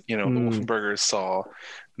 and the Wolfenbergers saw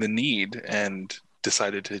the need and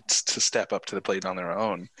decided to step up to the plate on their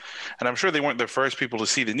own. And I'm sure they weren't the first people to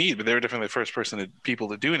see the need, but they were definitely the first people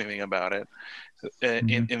to do anything about it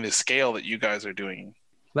in the scale that you guys are doing.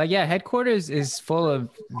 Like, yeah, headquarters is full of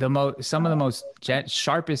some of the most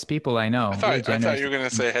sharpest people I know. I thought you were going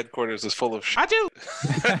to say headquarters is full of I do.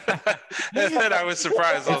 And then I was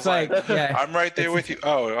surprised. I was like, I'm right there with you.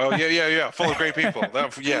 Oh, yeah. Full of great people.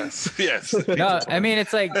 Yes. No, I mean,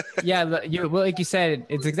 it's like, like you said,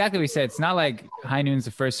 it's exactly what you said. It's not like High Noon's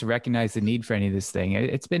the first to recognize the need for any of this thing.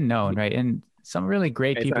 It's been known, right? And some really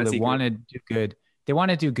great people that want to do good. They want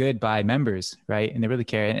to do good by members, right? And they really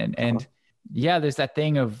care. And yeah, there's that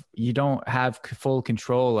thing of you don't have full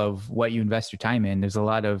control of what you invest your time in. There's a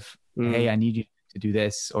lot of, hey, I need you to do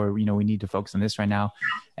this, or, we need to focus on this right now.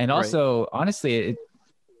 And also, honestly,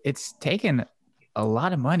 it's taken a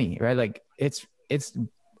lot of money, right? Like it's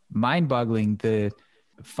mind boggling the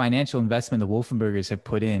financial investment the Wolfenbergers have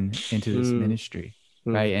put into this ministry.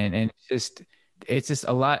 Right. And it's just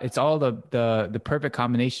a lot. It's all the perfect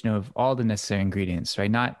combination of all the necessary ingredients, right?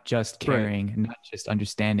 Not just caring, not just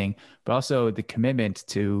understanding, but also the commitment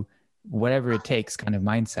to whatever it takes kind of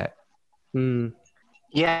mindset.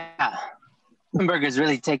 Yeah. Burgers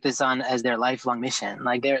really take this on as their lifelong mission.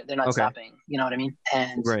 Like they're not stopping, you know what I mean?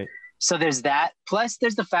 And so there's that. Plus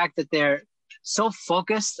there's the fact that they're so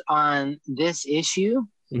focused on this issue,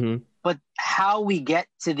 but how we get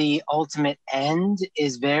to the ultimate end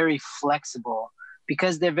is very flexible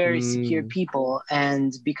because they're very secure people.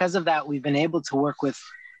 And because of that, we've been able to work with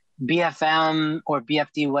BFM or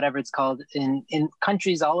BFD, whatever it's called, in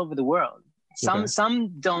countries all over the world.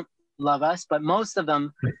 Some don't love us, but most of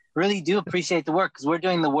them really do appreciate the work because we're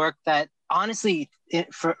doing the work that honestly,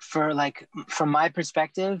 from my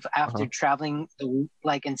perspective, after traveling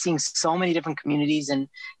and seeing so many different communities in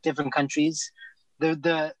different countries,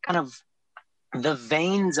 the kind of the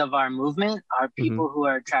veins of our movement are people who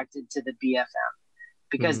are attracted to the BFM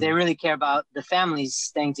because they really care about the families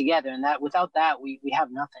staying together, and that without that we have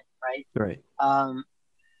nothing, right?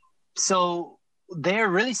 So they're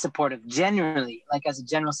really supportive, genuinely, like as a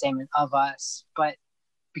general statement of us, but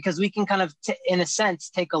because we can kind of, in a sense,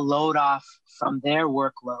 take a load off from their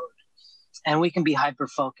workload, and we can be hyper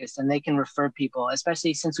focused, and they can refer people,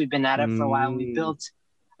 especially since we've been at it for a while. We built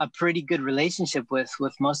a pretty good relationship with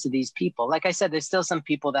most of these people. Like I said, there's still some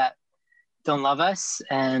people that don't love us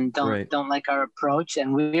and don't like our approach,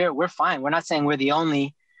 and we're fine. We're not saying we're the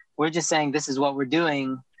only. We're just saying this is what we're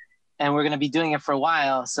doing, and we're going to be doing it for a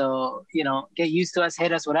while. So, get used to us,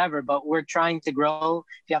 hate us, whatever. But we're trying to grow.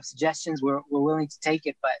 If you have suggestions, we're willing to take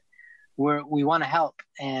it. But we want to help,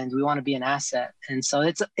 and we want to be an asset. And so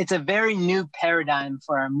it's a very new paradigm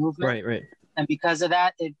for our movement. Right. And because of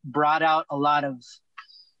that, it brought out a lot of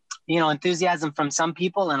enthusiasm from some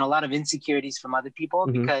people and a lot of insecurities from other people,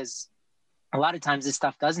 because a lot of times this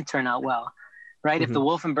stuff doesn't turn out well, right? If the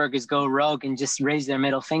Wolfenbergers go rogue and just raise their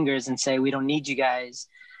middle fingers and say, we don't need you guys,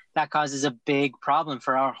 that causes a big problem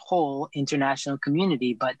for our whole international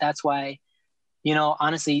community. But that's why,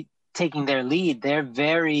 honestly, taking their lead, they're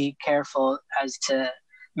very careful as to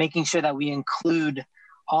making sure that we include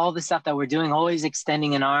all the stuff that we're doing, always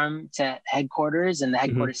extending an arm to headquarters and the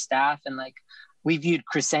headquarters staff. And we viewed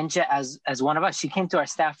Crescentia as one of us. She came to our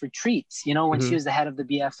staff retreats, when she was the head of the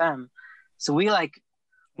BFM. So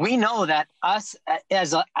we know that us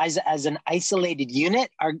as an isolated unit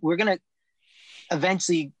we're going to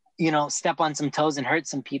eventually, step on some toes and hurt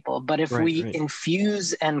some people. But if we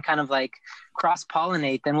infuse and kind of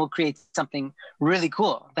cross-pollinate, then we'll create something really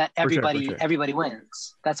cool that everybody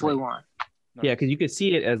wins. That's what we want. Yeah, because you could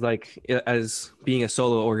see it as being a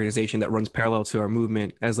solo organization that runs parallel to our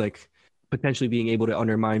movement as potentially being able to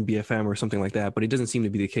undermine BFM or something like that, but it doesn't seem to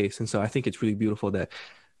be the case. And so I think it's really beautiful that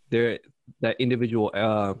that individual,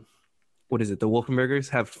 the Wolfenbergers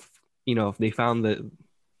have, they found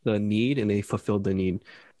the need and they fulfilled the need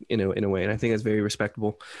in a way. And I think that's very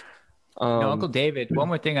respectable. Uncle David, one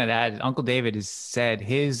more thing I'd add, Uncle David has said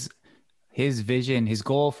his vision, his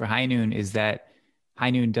goal for High Noon is that High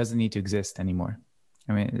Noon doesn't need to exist anymore.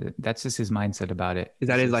 I mean, that's just his mindset about it. Is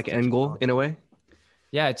that his end goal in a way?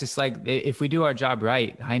 Yeah, it's just like if we do our job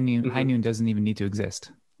right, high noon doesn't even need to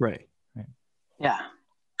exist. Right. Yeah.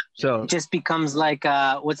 So it just becomes like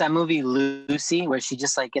what's that movie Lucy, where she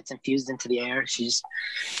just like gets infused into the air. She just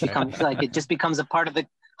becomes like, it just becomes a part of the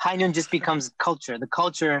high noon, just becomes culture. The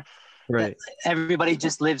culture, right. Everybody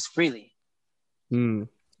just lives freely.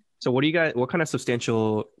 So what kind of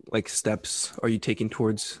substantial like steps are you taking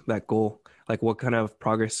towards that goal? Like what kind of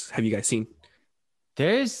progress have you guys seen?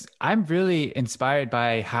 I'm really inspired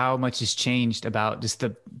by how much has changed about just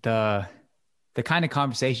the kind of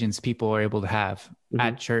conversations people are able to have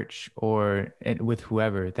at church or with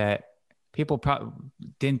whoever that people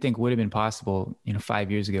didn't think would have been possible,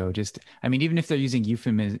 5 years ago. Just, I mean, even if they're using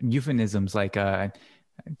euphemisms like,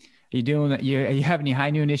 you have any high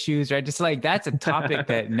noon issues, right? Just like, that's a topic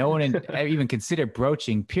that no one even considered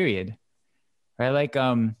broaching, period. Right. Like,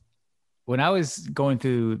 when I was going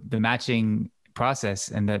through the matching process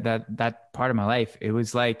and that part of my life, it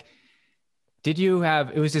was like, it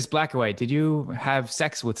was just black or white. Did you have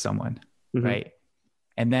sex with someone? Right.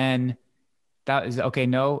 And then that is okay.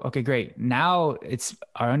 No. Okay, great. Now it's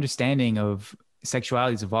our understanding of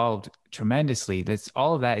sexuality has evolved tremendously.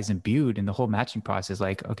 All of that is imbued in the whole matching process.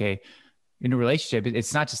 Like, okay, in a relationship,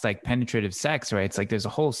 it's not just like penetrative sex, right? It's like there's a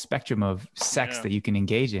whole spectrum of sex that you can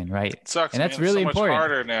engage in, right? It sucks, and that's man. really It's so important. much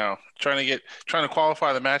harder now. Trying to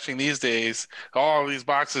qualify the matching these days. All these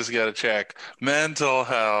boxes you got to check: mental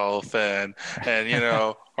health and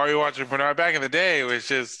are you watching pornography? Back in the day, it was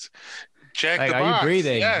just check like, the are box. you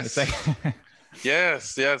breathing? Yes, It's like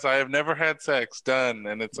yes. I have never had sex done,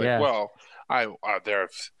 and it's like, well, I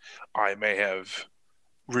may have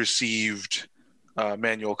received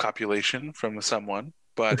manual copulation from someone,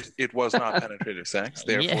 but it was not penetrative sex.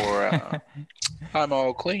 Therefore, I'm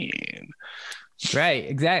all clean. Right,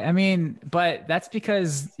 exactly. I mean, but that's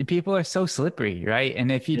because people are so slippery, right?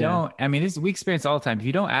 And if you don't, I mean, we experience all the time. If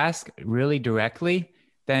you don't ask really directly,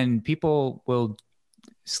 then people will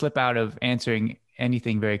slip out of answering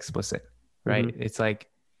anything very explicit, right? It's like,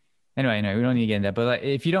 anyway, no, we don't need to get into that. But like,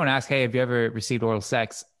 if you don't ask, hey, have you ever received oral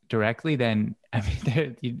sex directly? Then, I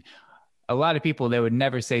mean, a lot of people, they would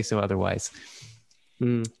never say so otherwise.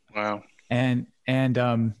 Wow.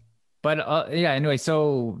 But anyway,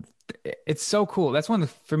 so it's so cool. That's one of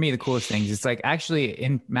for me, the coolest things. It's like actually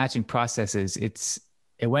in matching processes,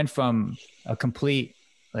 it went from a complete,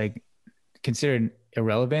 like, considered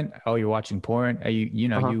irrelevant. Oh, you're watching porn.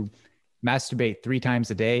 You masturbate 3 times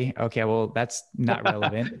a day. Okay, well, that's not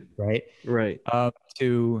relevant, right? Right.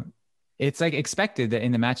 To it's like expected that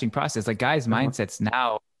in the matching process, like guys' mindsets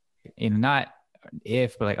now, not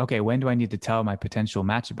if, but like, okay, when do I need to tell my potential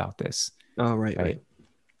match about this? Oh, right.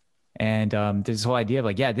 And there's this whole idea of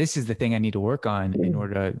like, yeah, this is the thing I need to work on in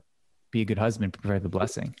order to be a good husband, prepare the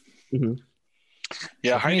blessing.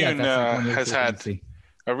 Yeah, High Noon has cool had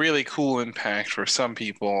a really cool impact for some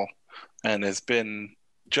people, and has been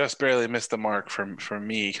just barely missed the mark for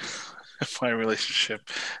me, my relationship.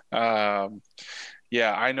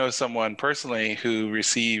 Yeah, I know someone personally who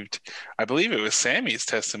received, I believe it was Sammy's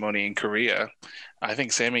testimony in Korea. I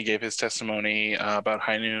think Sammy gave his testimony about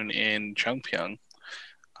High Noon in Chungpyeong.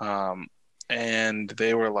 And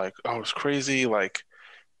they were like, oh, it's crazy. Like,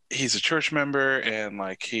 he's a church member and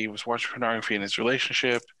like he was watching pornography in his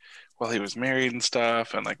relationship while he was married and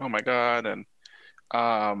stuff. And like, oh my God. And,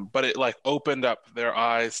 but it like opened up their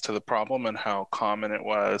eyes to the problem and how common it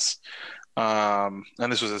was. And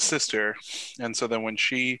this was his sister. And so then when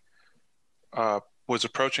she, was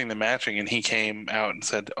approaching the matching and he came out and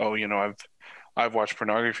said, oh, I've watched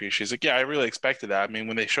pornography. She's like, yeah, I really expected that. I mean,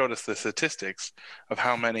 when they showed us the statistics of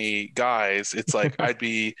how many guys, it's like, I'd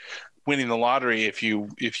be winning the lottery if you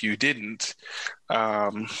didn't.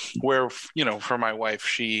 Where, for my wife,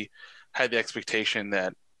 she had the expectation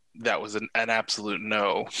that was an absolute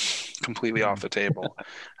no, completely off the table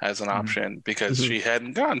as an option because she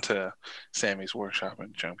hadn't gone to Sammy's workshop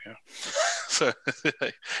in Chungpyeong. So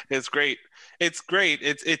it's great. It's great.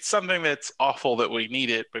 It's something that's awful that we need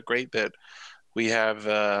it, but great that we have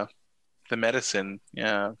the medicine,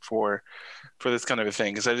 for this kind of a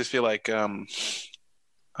thing. Because I just feel like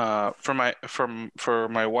for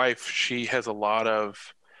my wife, she has a lot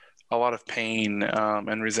of pain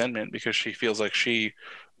and resentment because she feels like she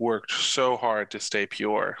worked so hard to stay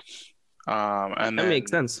pure. And that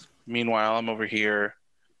makes sense. Meanwhile, I'm over here,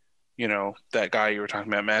 that guy you were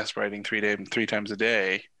talking about masturbating 3 times a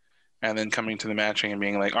day, and then coming to the matching and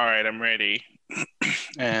being like, all right, I'm ready.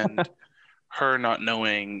 And her not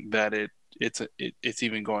knowing that it's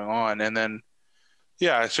even going on. And then,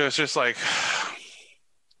 so it's just like,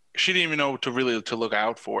 she didn't even know to look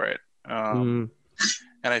out for it.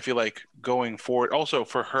 And I feel like going forward, also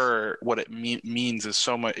for her, what it means is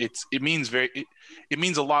so much. It means it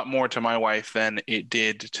means a lot more to my wife than it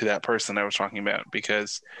did to that person I was talking about,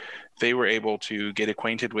 because they were able to get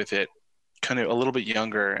acquainted with it kind of a little bit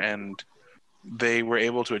younger, and they were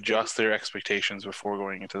able to adjust their expectations before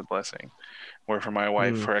going into the blessing. Where for my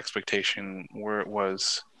wife, her expectation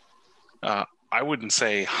was, I wouldn't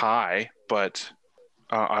say high, but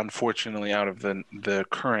unfortunately out of the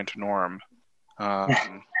current norm.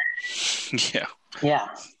 Yeah. Yeah.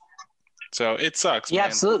 So it sucks. Yeah, man.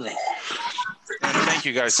 absolutely. And thank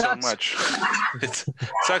you guys so much. It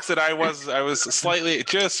sucks that I was slightly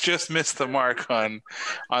just missed the mark on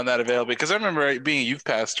that availability, because I remember being a youth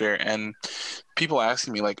pastor and people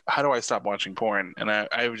asking me like, how do I stop watching porn? And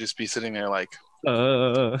I would just be sitting there like,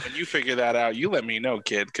 when you figure that out, you let me know,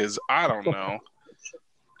 kid, because I don't know.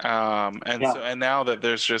 So now that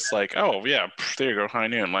there's just like, oh yeah, there you go, high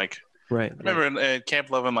noon. Like, right. I remember in Camp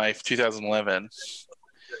Love and Life 2011.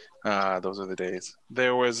 Those are the days.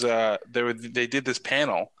 They did this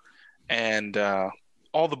panel, and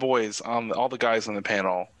all the guys on the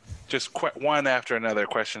panel, just one after another,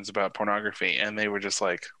 questions about pornography, and they were just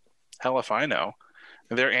like, hell if I know.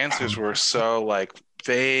 And their answers were so like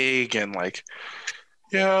vague and like,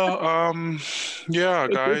 yeah,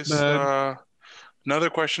 guys.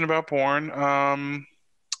 Another question about porn.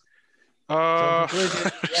 Yeah,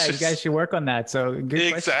 you guys should work on that. So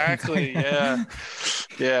good exactly. Yeah.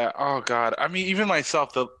 Yeah. Oh God. I mean, even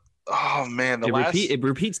myself, it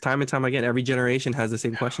repeats time and time again. Every generation has the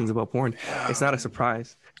same questions about porn. It's not a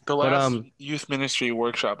surprise. The last youth ministry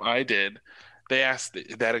workshop I did, they asked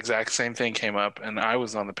that exact same thing came up, and I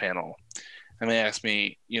was on the panel, and they asked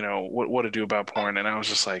me, what to do about porn. And I was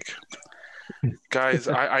just like, guys,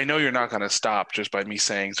 I know you're not going to stop just by me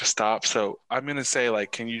saying to stop. So I'm going to say,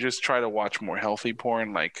 like, can you just try to watch more healthy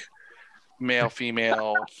porn, like male,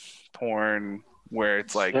 female porn, where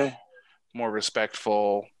it's like more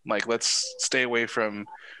respectful. Like, let's stay away from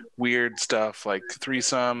weird stuff like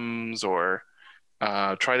threesomes, or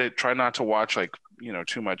try not to watch like,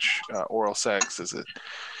 too much oral sex. Is it,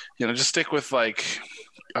 just stick with like,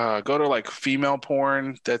 go to like female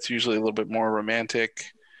porn. That's usually a little bit more romantic.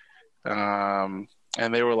 And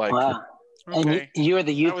they were like, wow. Okay. And you were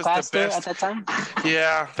the youth pastor at that time?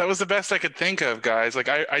 Yeah, that was the best I could think of, guys. Like,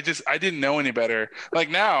 I didn't know any better. Like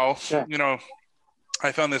now,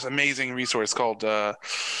 I found this amazing resource called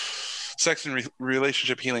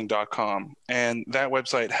sexandrelationshiphealing.com, and that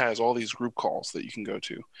website has all these group calls that you can go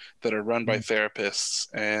to that are run by therapists,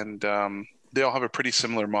 and they all have a pretty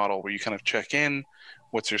similar model where you kind of check in.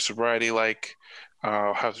 What's your sobriety like?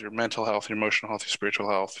 How's your mental health, your emotional health, your spiritual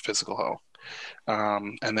health, physical health?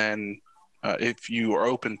 And then if you are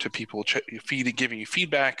open to people giving you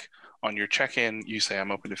feedback on your check-in, you say,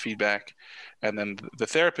 I'm open to feedback. And then the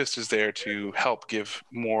therapist is there to help give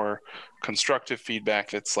more constructive feedback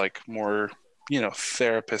that's like more,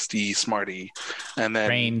 therapist-y, smarty. And then,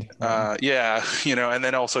 trained. And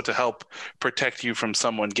then also to help protect you from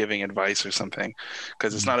someone giving advice or something.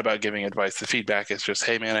 Because it's not about giving advice. The feedback is just,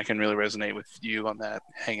 hey, man, I can really resonate with you on that.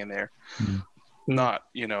 Hang in there. Not,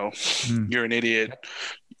 you're an idiot.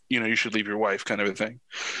 You should leave your wife, kind of a thing.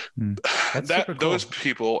 Cool. Those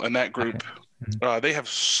people and that group, they have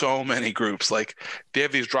so many groups. Like, they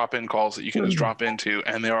have these drop-in calls that you can just drop into,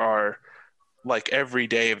 and there are like every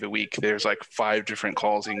day of the week, there's like 5 different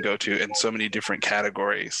calls you can go to in so many different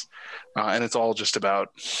categories, and it's all just about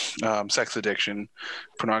sex addiction,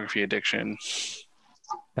 pornography addiction.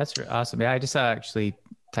 That's awesome. Yeah, I just actually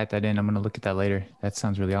typed that in. I'm going to look at that later. That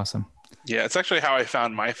sounds really awesome. Yeah, it's actually how I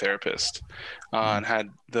found my therapist and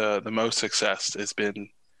had the most success has been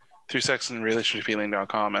through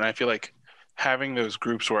sexandrelationshiphealing.com. And I feel like having those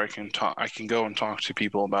groups where I can go and talk to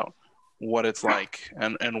people about what it's like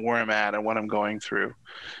and where I'm at and what I'm going through.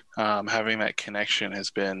 Having that connection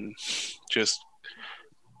has been just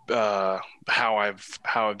how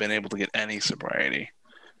I've been able to get any sobriety.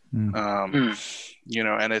 And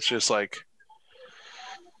it's just like,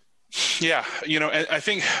 yeah, and I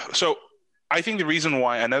think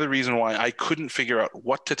another reason why I couldn't figure out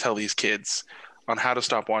what to tell these kids on how to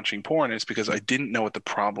stop watching porn is because I didn't know what the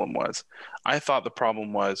problem was. I thought the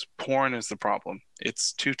problem was porn is the problem.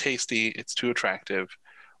 It's too tasty. It's too attractive.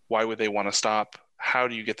 Why would they want to stop? How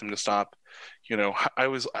do you get them to stop?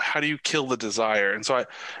 How do you kill the desire? And so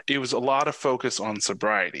it was a lot of focus on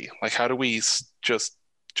sobriety. Like, how do we just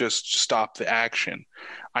stop the action?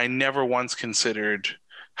 I never once considered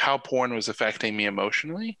how porn was affecting me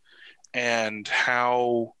emotionally, and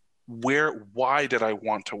why did I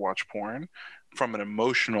want to watch porn? from an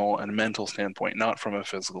emotional and mental standpoint, not from a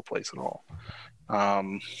physical place at all.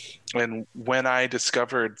 And when I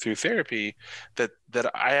discovered through therapy that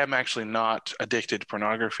I am actually not addicted to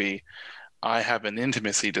pornography, I have an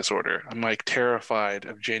intimacy disorder. I'm like terrified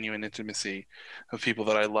of genuine intimacy of people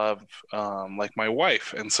that I love, like my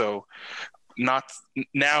wife. And so not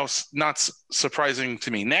surprising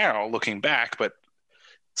to me now looking back, but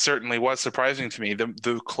certainly was surprising to me.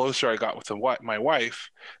 The closer I got with my wife,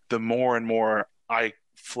 the more and more I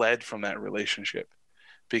fled from that relationship,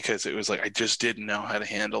 because it was like I just didn't know how to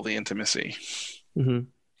handle the intimacy.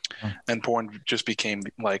 Mm-hmm. And porn just became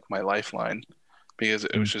like my lifeline, because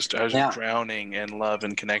it was just I was drowning in love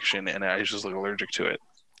and connection, and I was just like allergic to it.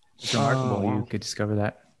 It's remarkable you could discover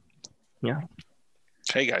that. Yeah.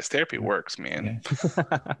 Hey guys, therapy works, man.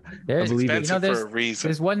 There's expensive for a reason.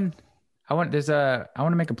 There's one. I want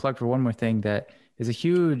to make a plug for one more thing that is a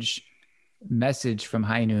huge message from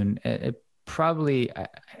High Noon. It probably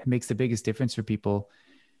makes the biggest difference for people,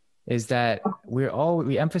 is that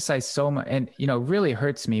we emphasize so much, and really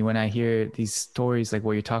hurts me when I hear these stories like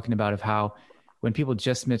what you're talking about, of how when people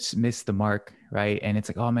just miss the mark, right? And it's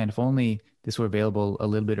like, oh man, if only this were available a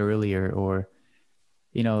little bit earlier, or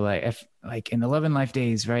like in the Love and Life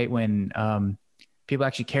days, right, when people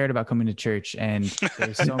actually cared about coming to church, and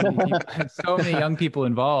there's so many people, so many young people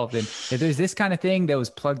involved, and if there's this kind of thing that was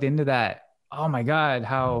plugged into that, oh my God,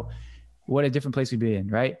 what a different place we'd be in,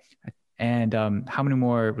 right? And how many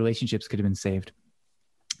more relationships could have been saved,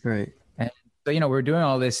 right? And so we're doing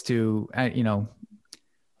all this to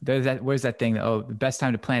where's that thing? Oh, the best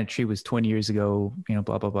time to plant a tree was 20 years ago,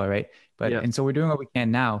 blah blah blah, right? But and so we're doing what we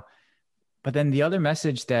can now. But then the other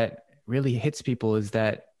message that really hits people is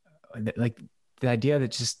that, like, the idea that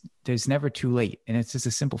just there's never too late, and it's just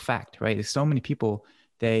a simple fact, right? There's so many people,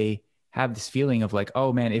 they have this feeling of like,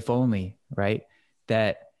 oh man, if only, right,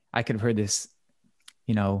 that I could have heard this,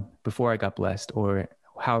 before I got blessed, or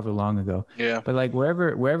however long ago. Yeah. But like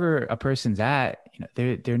wherever a person's at,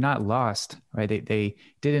 they're not lost, right? They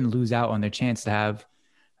didn't lose out on their chance to have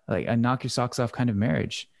like a knock your socks off kind of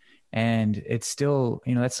marriage. And it's still,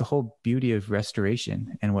 that's the whole beauty of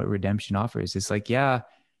restoration and what redemption offers. It's like, the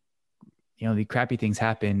crappy things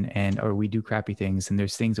happen, or we do crappy things, and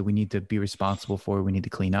there's things that we need to be responsible for. We need to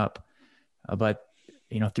clean up. But,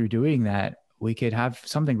 through doing that, we could have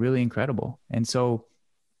something really incredible. And so,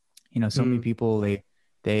 so many people,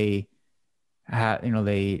 they have,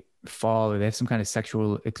 they fall, or they have some kind of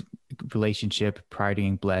sexual relationship prior to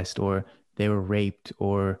being blessed, or they were raped,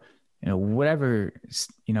 or whatever,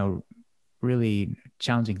 really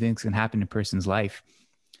challenging things can happen in a person's life,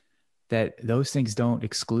 that those things don't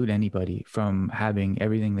exclude anybody from having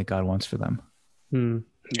everything that God wants for them.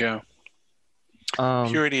 Yeah.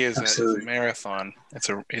 Purity is a marathon.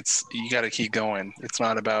 It's you got to keep going. It's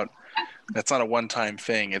not a one-time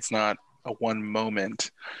thing. It's not a one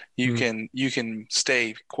moment. You can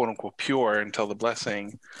stay quote unquote pure until the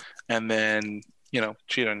blessing, and then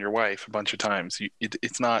cheat on your wife a bunch of times.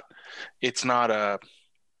 It's not a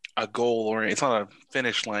goal, or it's not a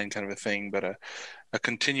finish line kind of a thing, but a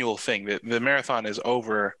continual thing. The marathon is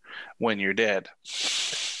over when you're dead.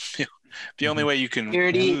 The only way you can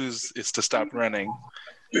lose is to stop running.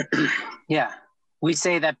 Yeah. We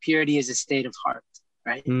say that purity is a state of heart,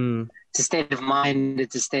 right? It's a state of mind.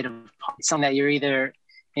 It's a state of heart. Something that you're either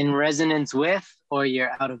in resonance with or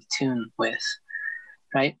you're out of tune with,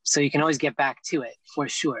 right? So you can always get back to it for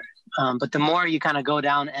sure. But the more you kind of go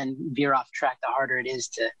down and veer off track, the harder it is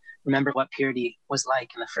to remember what purity was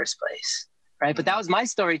like in the first place, right? But that was my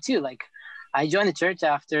story too. Like, I joined the church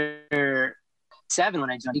after 7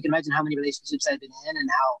 when I joined. You can imagine how many relationships I'd been in and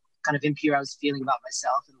how kind of impure I was feeling about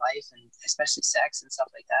myself and life, and especially sex and stuff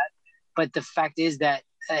like that. But the fact is that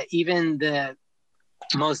even the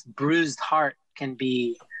most bruised heart can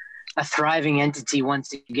be a thriving entity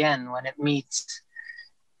once again when it meets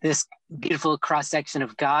this beautiful cross-section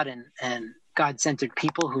of God and God-centered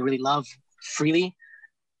people who really love freely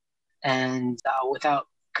and without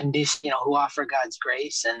condition, who offer God's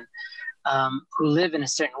grace and who live in a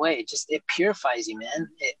certain way. It purifies you, man.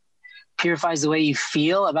 It purifies the way you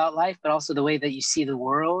feel about life, but also the way that you see the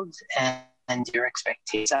world and your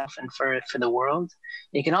expectations and for the world.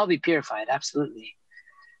 It can all be purified, absolutely.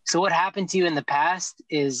 So what happened to you in the past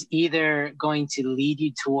is either going to lead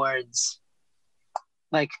you towards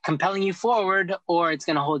like compelling you forward, or it's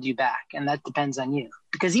going to hold you back. And that depends on you.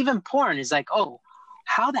 Because even porn is like, oh,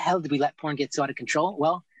 how the hell did we let porn get so out of control?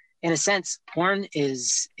 Well, in a sense, porn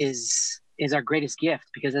is our greatest gift,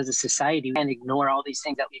 because as a society, we can ignore all these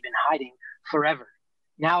things that we've been hiding forever.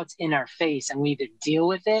 Now it's in our face, and we either deal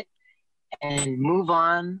with it and move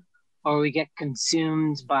on, or we get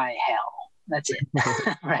consumed by hell. That's it.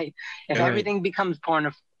 Right? If Right. everything becomes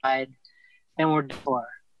pornified, then we're done for.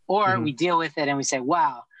 Or we deal with it and we say,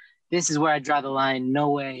 wow, this is where I draw the line.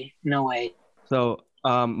 No way. So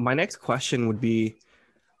my next question would be,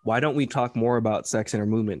 why don't we talk more about sex in our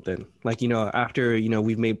movement then? Like, after,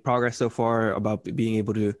 we've made progress so far about being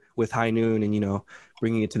able to, with High Noon and,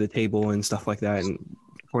 bringing it to the table and stuff like that, and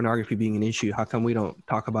pornography being an issue, how come we don't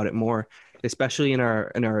talk about it more, especially in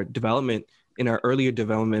our development, in our earlier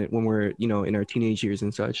development when we're, in our teenage years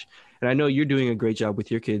and such. And I know you're doing a great job with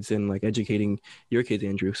your kids and like educating your kids,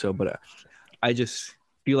 Andrew. So, but I just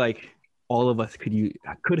feel like all of us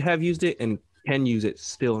could have used it and can use it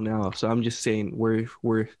still now. So I'm just saying, where's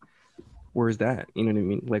that? You know what I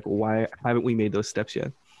mean? Like, why haven't we made those steps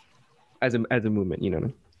yet as a movement?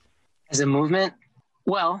 As a movement,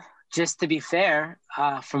 well, just to be fair,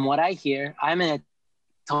 from what I hear, I'm in a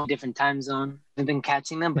totally different time zone. I've been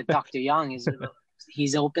catching them, but Dr. Young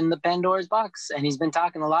he's opened the Pandora's box and he's been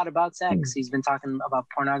talking a lot about sex. He's been talking about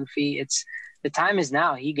pornography. The time is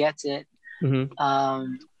now. He gets it.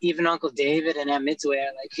 Mm-hmm. Even Uncle David and Aunt Mitzi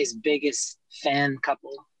are like his biggest fan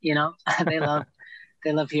couple.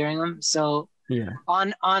 They love hearing them. So yeah,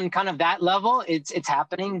 on kind of that level, it's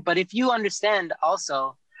happening. But if you understand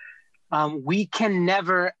also, we can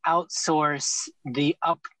never outsource the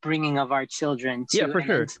upbringing of our children to an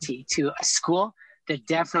entity, to a school. They're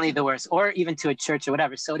definitely the worst, or even to a church or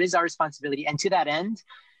whatever. So it is our responsibility. And to that end,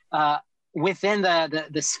 within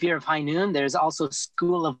the sphere of High Noon, there's also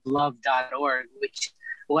schooloflove.org, which is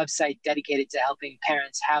a website dedicated to helping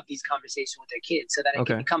parents have these conversations with their kids so that it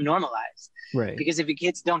can become normalized. Right. Because if your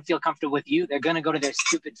kids don't feel comfortable with you, they're going to go to their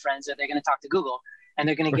stupid friends or they're going to talk to Google and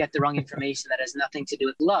they're going to get the wrong information that has nothing to do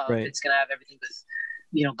with love. Right. It's going to have everything with,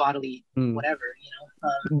 bodily whatever,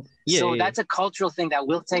 So that's a cultural thing that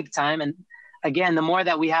will take time. And again, the more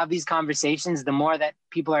that we have these conversations, the more that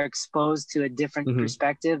people are exposed to a different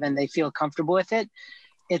perspective and they feel comfortable with it.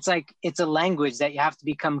 It's like, it's a language that you have to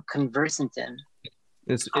become conversant in.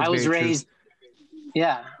 I was raised,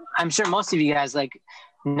 I'm sure most of you guys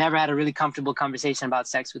never had a really comfortable conversation about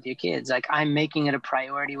sex with your kids. Like, I'm making it a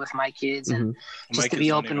priority with my kids and just to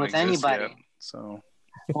be open with anybody. Yet, so.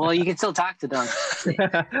 Well, you can still talk to them.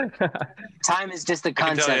 Time is just a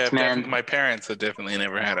concept, man. My parents have definitely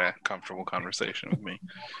never had a comfortable conversation with me.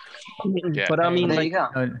 Yeah. But I mean,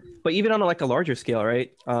 but even on a larger scale,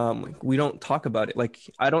 right? We don't talk about it. Like,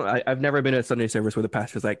 I've never been at a Sunday service where the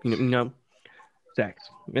pastor's like, sex,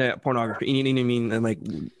 pornography, you know what I mean?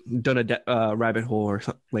 And done a rabbit hole or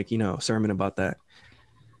something, sermon about that.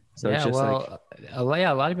 So yeah, it's just a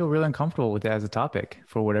lot of people are really uncomfortable with it as a topic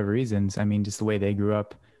for whatever reasons. I mean, just the way they grew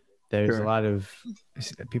up. There's a lot of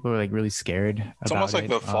people are really scared. It's almost like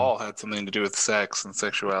the fall had something to do with sex and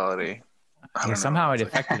sexuality. Somehow it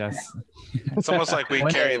affected us. It's almost like we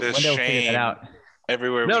carry this shame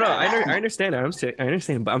everywhere. No, I understand. I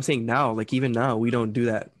understand, but I'm saying now, even now, we don't do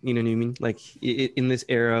that. You know what I mean? In this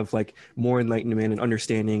era of more enlightenment and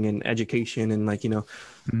understanding and education and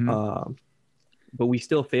but we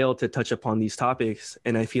still fail to touch upon these topics,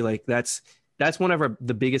 and I feel like that's one of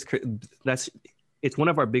it's one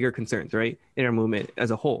of our bigger concerns, right, in our movement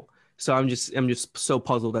as a whole. So I'm just so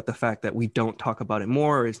puzzled at the fact that we don't talk about it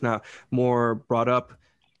more, or it's not more brought up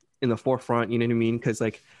in the forefront. You know what I mean? Because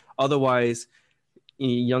otherwise,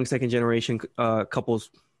 young second generation couples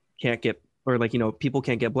can't get, or people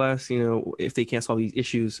can't get blessed. If they can't solve these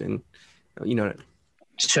issues, and et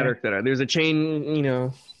cetera, et cetera. There's a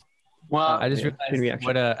chain. Well, I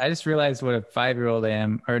just realized what a 5-year-old I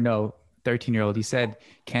am, or no, 13-year-old. He said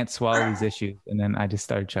can't swallow these issues, and then I just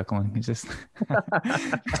started chuckling. It's just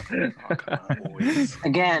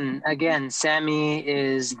again, Sammy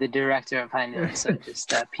is the director of High Noon, so just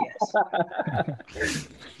PS.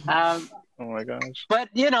 Oh my gosh!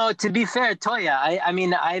 But to be fair, Toya, I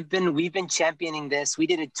mean, we've been championing this. We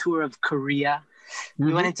did a tour of Korea.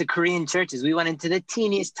 We went into Korean churches. We went into the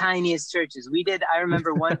teeniest, tiniest churches. I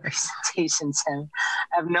remember one presentation, Sam.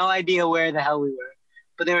 I have no idea where the hell we were.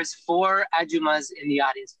 But there was 4 ajumas in the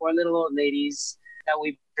audience, 4 little old ladies that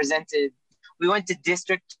we presented. We went to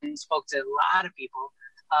district and spoke to a lot of people.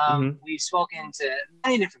 We've spoken to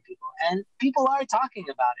many different people. And people are talking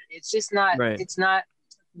about it. It's just not, it's not,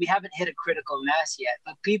 we haven't hit a critical mass yet.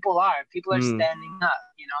 But people are standing up,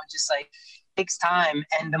 just takes time,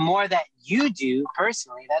 and the more that you do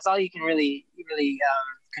personally, that's all you can really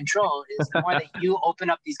control, is the more that you open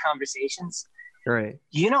up these conversations, right?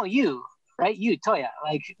 You Toya,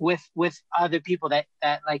 with other people that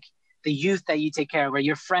the youth that you take care of, or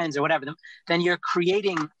your friends or whatever, then you're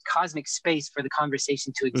creating cosmic space for the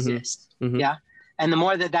conversation to exist. And the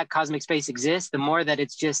more that cosmic space exists, the more that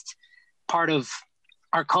it's just part of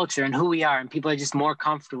our culture and who we are, and people are just more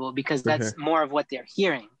comfortable because that's more of what they're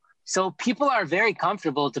hearing. So people are very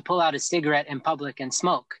comfortable to pull out a cigarette in public and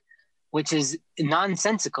smoke, which is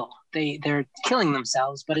nonsensical. They're killing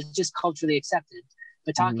themselves, but it's just culturally accepted.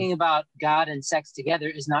 But talking about God and sex together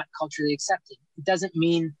is not culturally accepted. It doesn't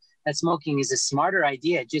mean that smoking is a smarter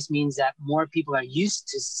idea. It just means that more people are used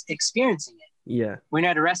to experiencing it. Yeah. When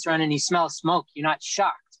you're at a restaurant and you smell smoke, you're not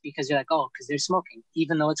shocked because you're like, oh, because they're smoking,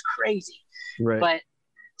 even though it's crazy. Right. But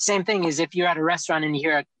same thing is if you're at a restaurant and you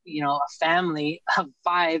hear a family of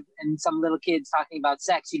 5 and some little kids talking about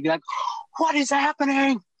sex, you'd be like, what is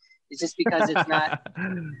happening? It's just because it's not,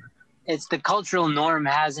 it's the cultural norm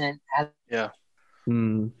hasn't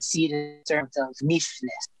seeded in terms of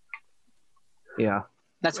nicheness. Yeah.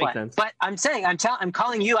 That's why. Sense. But I'm saying, I'm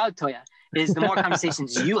calling you out, Toya, is the more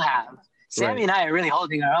conversations you have. Sammy and I are really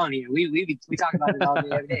holding our own here. We talk about it all day,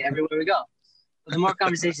 every day, everywhere we go. But the more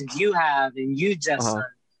conversations you have and you just,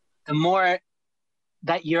 the more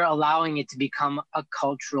that you're allowing it to become a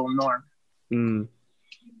cultural norm.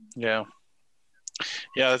 Yeah.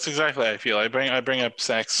 Yeah, that's exactly how I feel. I bring up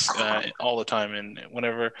sex all the time, and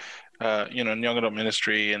whenever in young adult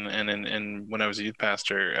ministry and when I was a youth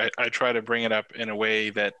pastor, I try to bring it up in a way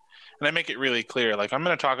that, and I make it really clear. Like, I'm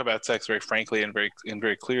going to talk about sex very frankly and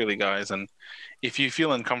very clearly, guys. And if you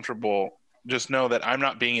feel uncomfortable, just know that I'm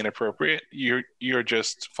not being inappropriate. You're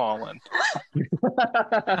just fallen. There's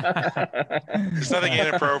nothing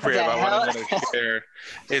inappropriate about what I'm going to share.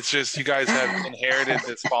 It's just you guys have inherited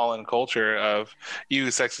this fallen culture of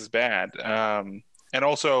sex is bad. And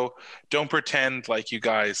also, don't pretend like you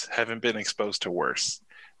guys haven't been exposed to worse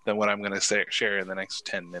than what I'm going to share in the next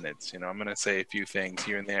 10 minutes. I'm going to say a few things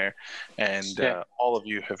here and there, and all of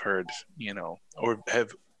you have heard, or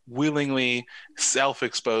have willingly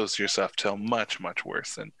self-exposed yourself to much, much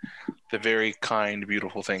worse than the very kind,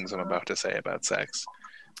 beautiful things I'm about to say about sex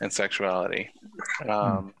and sexuality.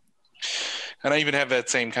 And I even have that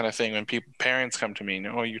same kind of thing when parents come to me,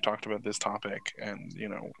 you talked about this topic, and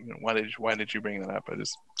why did you bring that up?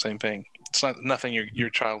 Same thing. It's nothing your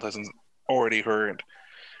child hasn't already heard.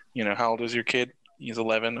 How old is your kid? He's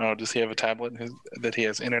 11. Oh, does he have a tablet that he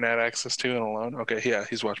has internet access to and alone? Okay, yeah,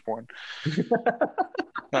 he's watched porn.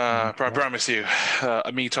 I promise you,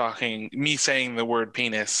 me saying the word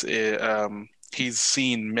penis, he's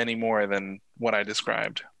seen many more than what I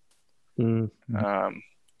described. Doing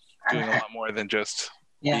a lot more than just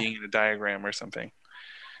being in a diagram or something.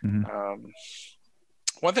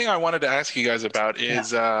 One thing I wanted to ask you guys about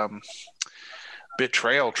is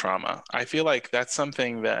betrayal trauma. I feel like that's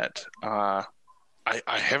something that I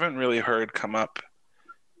haven't really heard come up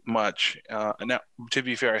much. Now, to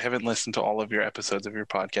be fair, I haven't listened to all of your episodes of your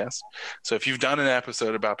podcast. So if you've done an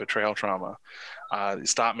episode about betrayal trauma,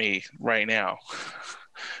 stop me right now.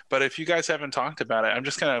 But if you guys haven't talked about it, I'm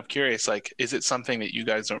just kind of curious, like, is it something that you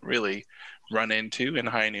guys don't really run into in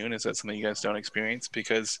High Noon? Is that something you guys don't experience?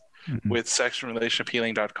 Because with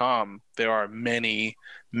sexualrelationappealing.com, there are many,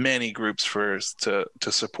 many groups to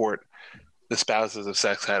support the spouses of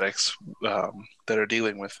sex addicts that are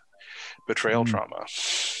dealing with betrayal trauma.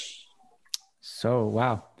 So,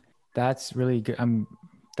 wow, that's really good.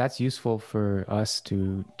 That's useful for us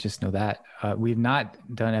to just know that. We've not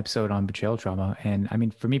done an episode on betrayal trauma. And I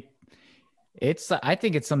mean, for me, I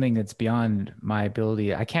think it's something that's beyond my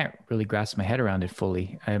ability. I can't really grasp my head around it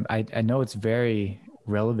fully. I know it's very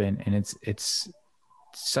relevant, and it's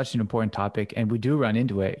such an important topic, and we do run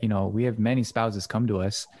into it. We have many spouses come to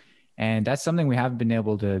us, and that's something we haven't been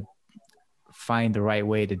able to find the right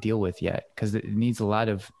way to deal with yet, because it needs a lot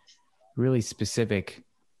of really specific,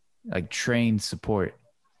 like, trained support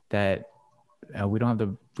that no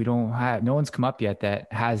one's come up yet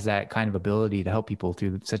that has that kind of ability to help people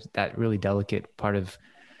through that really delicate part of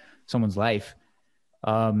someone's life.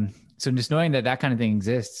 So just knowing that kind of thing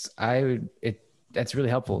exists, that's really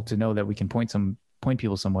helpful to know that we can point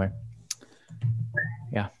people somewhere.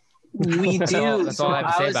 Yeah. We do. That's all I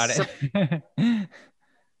have to say about it.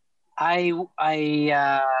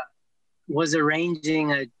 I was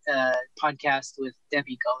arranging a podcast with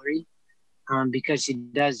Debbie Gullery because she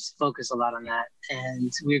does focus a lot on that.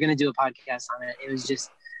 And we were going to do a podcast on it. It was just,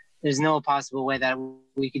 there's no possible way that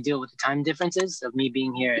we could deal with the time differences of me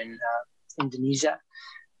being here in Indonesia.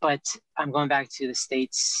 But I'm going back to the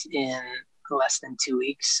States in less than 2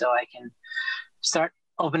 weeks, so I can start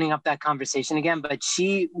opening up that conversation again. But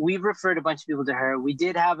we've referred a bunch of people to her. We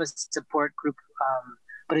did have a support group,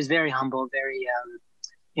 but it's very humble, very,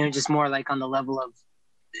 just more like on the level of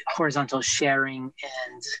horizontal sharing.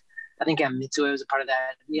 And I think Mitsue was a part of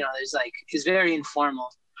that. It's very informal.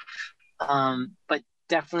 But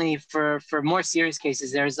definitely for more serious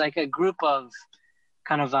cases, there's like a group of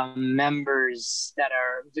kind of members that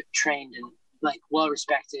are trained and like well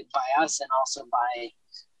respected by us and also by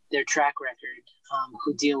their track record,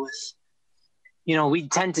 who deal with, we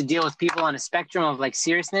tend to deal with people on a spectrum of like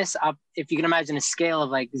seriousness up. If you can imagine a scale of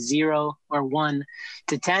like 0 or 1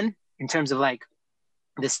 to 10 in terms of like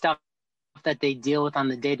the stuff that they deal with on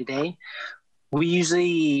the day to day, we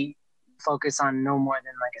usually focus on no more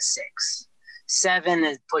than like a 6. 7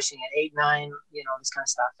 is pushing at 8, 9, this kind of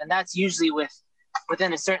stuff. And that's usually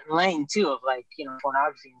within a certain lane too of like,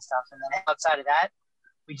 pornography and stuff. And then outside of that,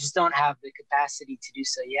 we just don't have the capacity to do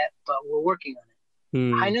so yet, but we're working on it.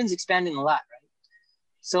 High Noon's expanding a lot, right?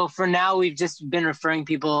 So for now, we've just been referring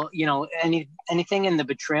people, anything in the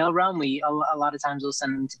betrayal realm, we a lot of times we'll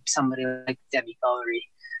send them to somebody like Debbie Gullery,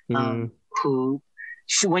 who,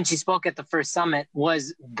 when she spoke at the first summit,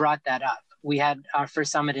 brought that up. We had our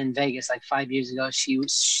first summit in Vegas like 5 years ago. She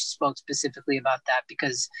spoke specifically about that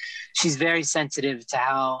because she's very sensitive to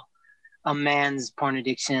how a man's porn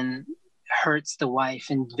addiction hurts the wife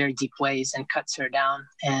in very deep ways and cuts her down.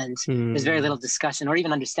 And there's very little discussion or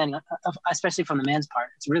even understanding, especially from the man's part.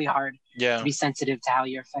 It's really hard to be sensitive to how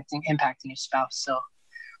you're impacting your spouse. So,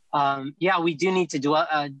 we do need to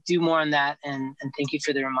do more on that. And thank you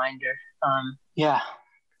for the reminder.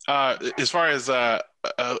 As far as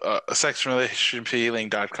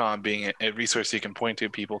sexandrelationshiphealing.com being a resource you can point to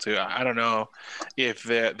people to, I don't know if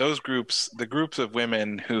the groups of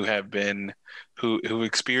women who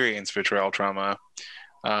experience betrayal trauma,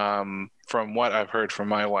 from what I've heard from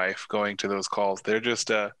my wife going to those calls, they're just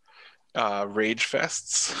rage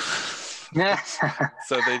fests.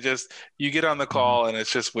 So you get on the call and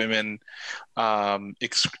it's just women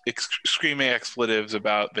screaming expletives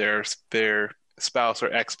about their spouse or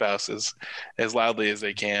ex-spouse as loudly as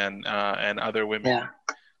they can, and other women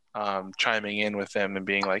chiming in with them and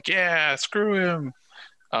being like, yeah, screw him.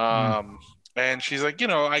 And she's like,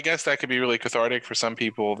 I guess that could be really cathartic for some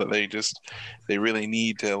people, that they really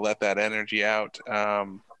need to let that energy out.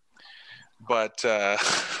 But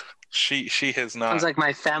she has not. Sounds like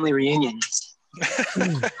my family reunion.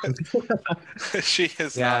 She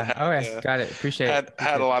has not got it. Appreciate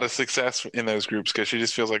had a lot of success in those groups, because she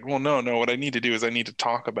just feels like, well, no, what I need to do is I need to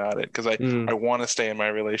talk about it, because I want to stay in my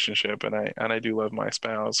relationship, and I do love my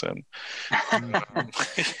spouse, and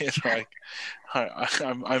it's like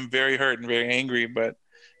I'm very hurt and very angry, but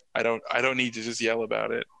I don't need to just yell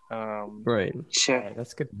about it. Right. Sure.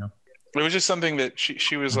 That's good to know. It was just something that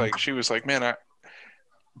she was like, man, I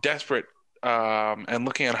desperate. And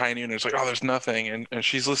looking at High Noon, it's like, oh, there's nothing. And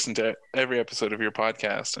she's listened to every episode of your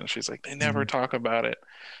podcast, and she's like, they never talk about it.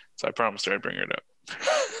 So I promised her I'd bring it up.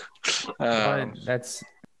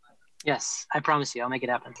 Yes, I promise you, I'll make it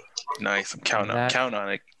happen. Nice. I'm counting on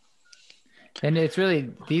it. And it's really,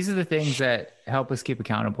 these are the things that help us keep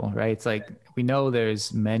accountable, right? It's like, we know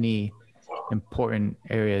there's many important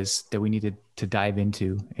areas that we need to dive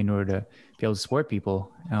into in order to be able to support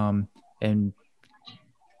people. And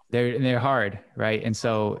they're hard, right? And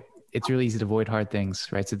so it's really easy to avoid hard things,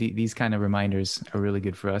 right? So these kind of reminders are really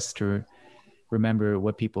good for us to remember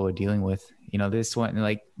what people are dealing with. This one,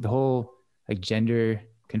 like the whole like gender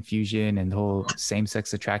confusion and the whole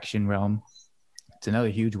same-sex attraction realm, it's another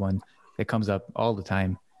huge one that comes up all the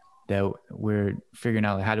time that we're figuring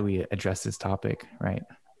out, like, how do we address this topic, right?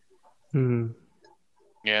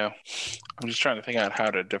 Yeah, I'm just trying to think out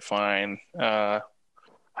how to define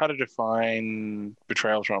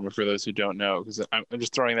betrayal trauma for those who don't know, because I'm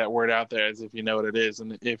just throwing that word out there as if you know what it is,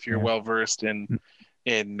 and if you're well versed in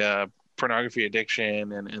pornography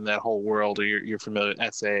addiction and that whole world, or you're familiar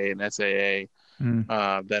with SA and SAA,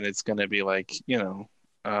 then it's going to be like,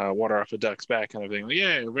 water off a duck's back kind of thing. Like,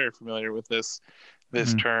 yeah, we're very familiar with this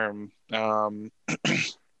term.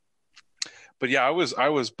 But yeah, I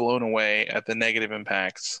was blown away at the negative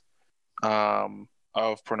impacts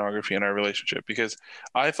of pornography in our relationship, because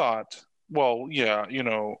I thought, well, yeah,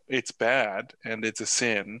 it's bad and it's a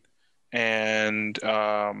sin, and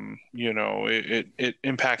it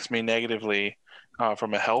impacts me negatively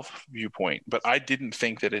from a health viewpoint, but I didn't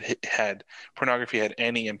think that pornography had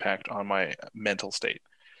any impact on my mental state.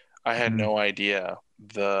 I had no idea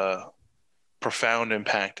the profound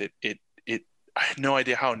impact I had no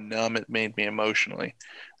idea how numb it made me emotionally,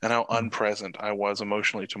 and how unpresent I was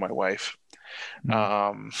emotionally to my wife.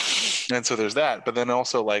 And so there's that, but then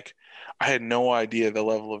also, like, I had no idea the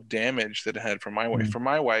level of damage that it had for my wife. For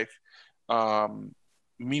my wife,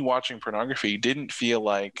 me watching pornography didn't feel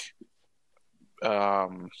like,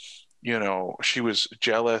 she was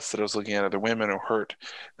jealous that I was looking at other women, or hurt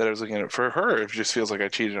that I was looking at it. For her, it just feels like I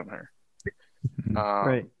cheated on her.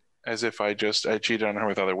 Right. As if I cheated on her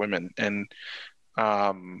with other women. And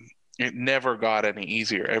it never got any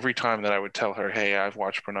easier. Every time that I would tell her, hey, I've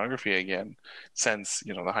watched pornography again since,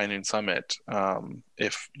 the High Noon Summit,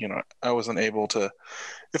 if, I wasn't able to,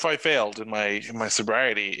 if I failed in my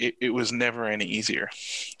sobriety, it was never any easier.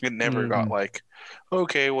 It never got like,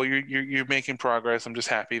 okay, well, you're making progress. I'm just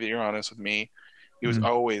happy that you're honest with me. It was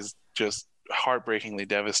always just heartbreakingly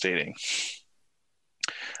devastating.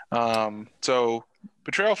 So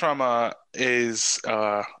betrayal trauma is,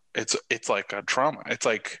 it's like a trauma. It's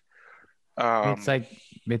like,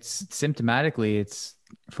 it's symptomatically, it's,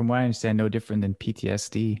 from what I understand, no different than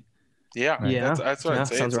PTSD. Yeah. Right? That's what I'd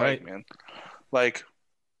say. Sounds it's right. like, man, like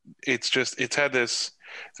it's had this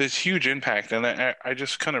huge impact. And I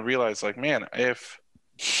just kind of realized, like, man,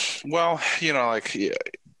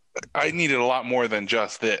 I needed a lot more than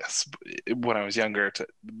just this when I was younger, to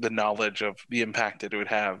the knowledge of the impact that it would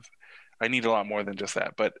have. I need a lot more than just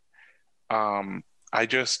that. But I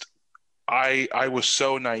was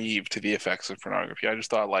so naive to the effects of pornography. I just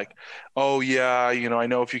thought, like, oh yeah, I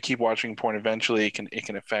know if you keep watching porn, eventually it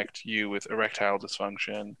can affect you with erectile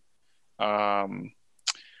dysfunction.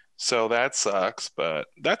 So that sucks, but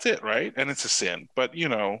that's it, right? And it's a sin. But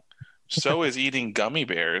so is eating gummy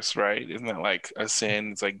bears, right? Isn't that like a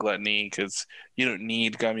sin? It's like gluttony, because you don't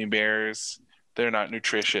need gummy bears. They're not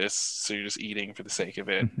nutritious, so you're just eating for the sake of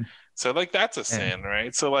it. So like that's a sin,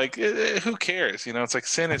 right? So like who cares? It's like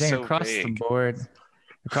sin is so vague.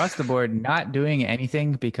 Across the board, not doing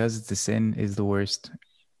anything because it's a sin is the worst.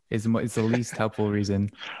 It's the least helpful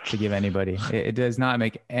reason to give anybody. It does not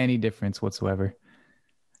make any difference whatsoever.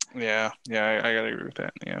 Yeah, I gotta agree with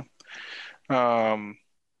that.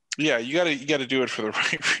 Yeah, you gotta do it for the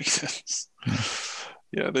right reasons.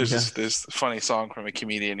 Yeah, there's this funny song from a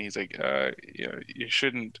comedian. He's like, you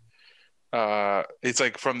shouldn't. It's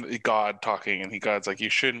like from God talking, and God's like, you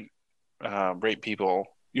shouldn't rape people.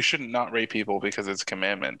 You shouldn't not rape people because it's a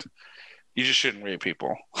commandment. You just shouldn't rape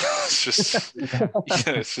people. It's just,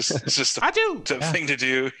 it's just a thing to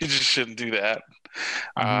do. You just shouldn't do that.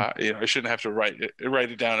 I shouldn't have to write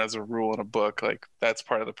it down as a rule in a book. Like that's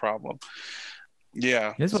part of the problem.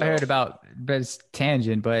 Yeah. This is what I heard about, but it's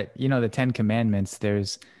tangent, but the 10 Commandments,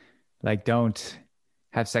 there's like, don't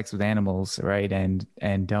have sex with animals, right? And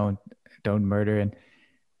don't murder.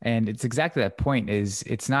 And it's exactly that point. Is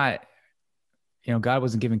it's not, God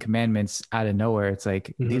wasn't giving commandments out of nowhere. It's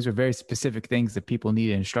like, these are very specific things that people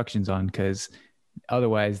need instructions on, because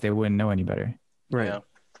otherwise they wouldn't know any better. Right. Yeah.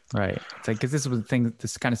 Right. It's like, because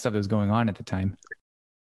this kind of stuff that was going on at the time.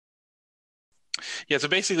 Yeah, so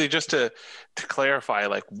basically, just to clarify,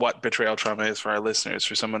 like, what betrayal trauma is for our listeners,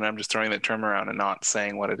 for someone, I'm just throwing that term around and not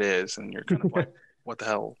saying what it is, and you're kind of like, what the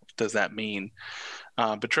hell does that mean?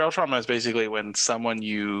 Betrayal trauma is basically when someone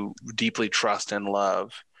you deeply trust and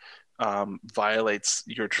love violates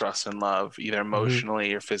your trust and love, either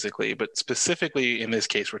emotionally or physically, but specifically in this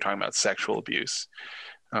case, we're talking about sexual abuse.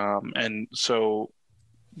 And so,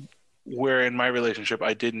 where in my relationship,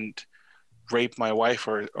 I didn't rape my wife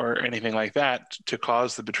or anything like that to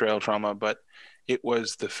cause the betrayal trauma, but it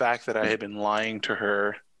was the fact that I had been lying to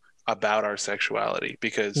her about our sexuality,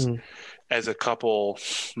 because as a couple,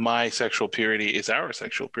 my sexual purity is our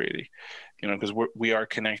sexual purity, because we are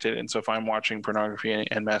connected. And so if I'm watching pornography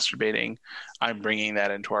and masturbating, I'm bringing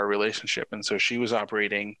that into our relationship. And so she was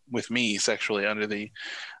operating with me sexually under the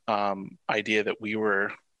idea that we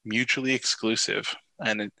were mutually exclusive.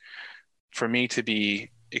 And for me to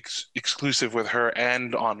be exclusive with her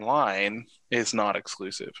and online is not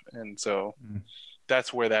exclusive. And so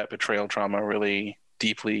that's where that betrayal trauma really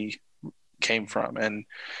deeply came from. And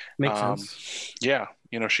makes sense. Yeah,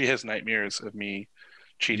 she has nightmares of me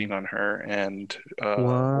cheating on her and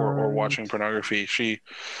or watching pornography. She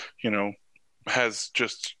has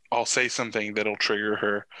just, I'll say something that'll trigger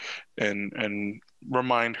her and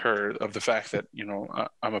remind her of the fact that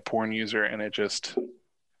I'm a porn user, and it just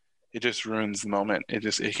ruins the moment.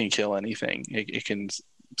 It can kill anything. It can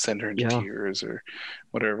send her into tears or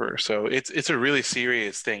whatever. So it's a really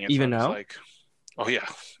serious thing. It's even now, like, oh yeah,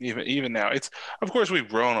 even now. It's, of course, we've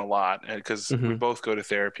grown a lot because we both go to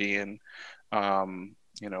therapy, and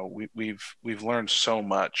we've learned so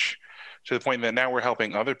much to the point that now we're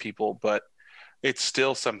helping other people. But it's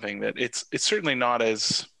still something that it's certainly not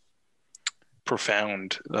as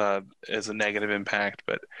profound as a negative impact,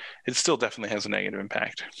 but it still definitely has a negative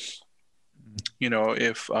impact.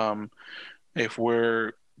 If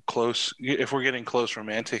we're close, if we're getting close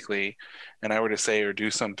romantically, and I were to say or do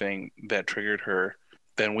something that triggered her,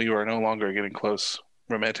 then we are no longer getting close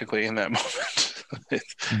romantically in that moment.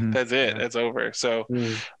 That's it. It's over. So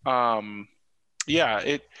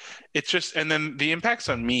it's just, and then the impacts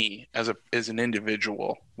on me as an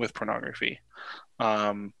individual with pornography,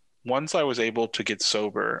 once I was able to get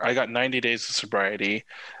sober, I got 90 days of sobriety.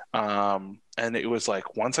 And it was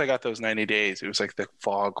like, once I got those 90 days, it was like the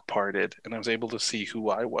fog parted and I was able to see who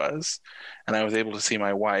I was, and I was able to see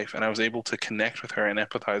my wife, and I was able to connect with her and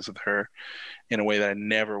empathize with her in a way that I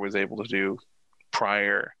never was able to do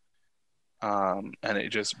prior. And it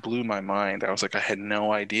just blew my mind. I was like, I had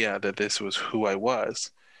no idea that this was who I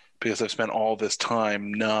was, because I've spent all this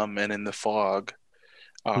time numb and in the fog,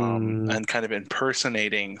 and kind of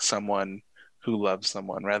impersonating someone who loves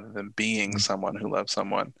someone rather than being someone who loves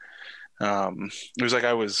someone. It was like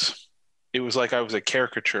I was a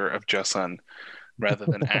caricature of Jasun rather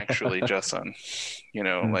than actually Jasun.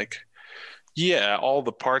 Like, yeah, all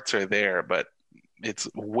the parts are there, but it's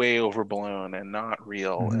way overblown and not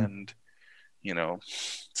real. And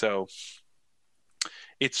so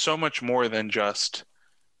it's so much more than just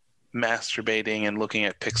masturbating and looking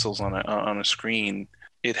at pixels on a screen.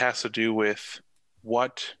 It has to do with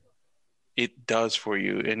what it does for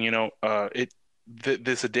you. And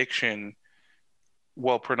this addiction,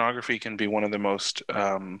 while pornography can be one of the most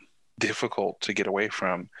difficult to get away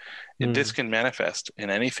from, this can manifest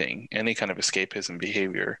in anything, any kind of escapism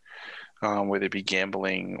behavior, whether it be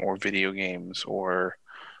gambling or video games or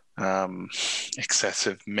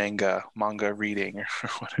excessive manga reading or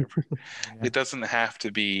whatever. It doesn't have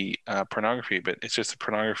to be pornography, but it's just that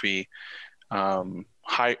pornography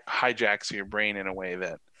hijacks your brain in a way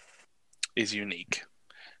that is unique,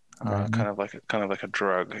 kind of like a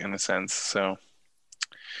drug in a sense. So,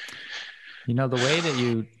 the way that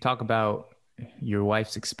you talk about your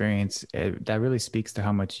wife's experience, that really speaks to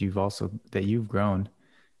how much you've grown.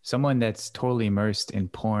 Someone that's totally immersed in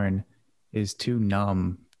porn is too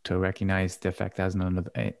numb to recognize the effect that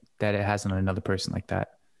it has on another person like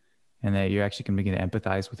that, and that you actually can begin to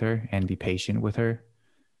empathize with her and be patient with her.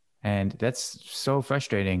 And that's so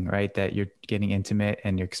frustrating, right? That you're getting intimate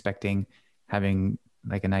and you're expecting having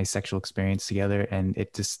like a nice sexual experience together, and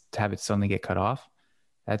to have it suddenly get cut off.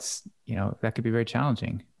 That's, that could be very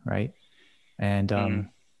challenging, right? And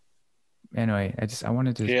anyway, I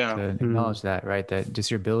wanted to acknowledge that, right? That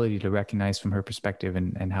just your ability to recognize from her perspective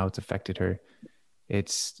and how it's affected her.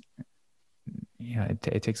 It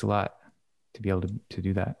takes a lot to be able to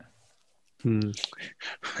do that.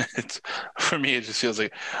 For me, it just feels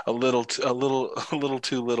like a little too little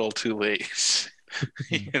too late.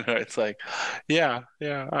 It's like,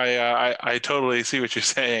 I totally see what you're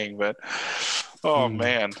saying, but oh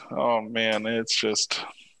man, it's just,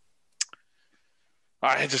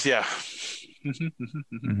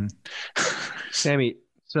 Sammy,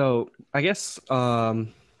 so I guess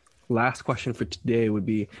last question for today would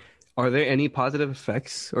be, are there any positive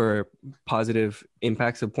effects or positive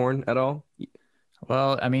impacts of porn at all?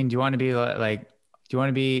 Well, I mean,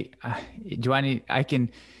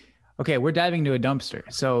 okay, we're diving into a dumpster.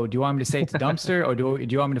 So do you want me to say it's a dumpster, or do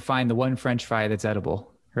you want me to find the one French fry that's edible?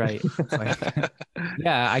 Right.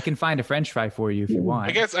 Yeah, I can find a French fry for you if you want.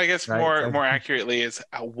 I guess right? more accurately is,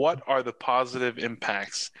 what are the positive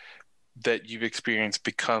impacts that you've experienced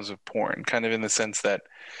because of porn? Kind of in the sense that,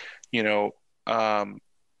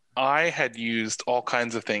 I had used all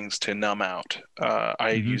kinds of things to numb out.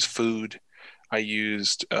 I used food. I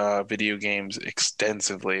used video games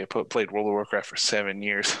extensively. I played World of Warcraft for 7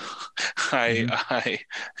 years. I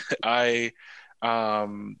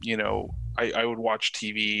would watch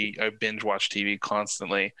TV. I binge watch TV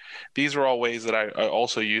constantly. These are all ways that I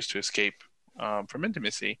also used to escape from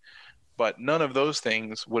intimacy, but none of those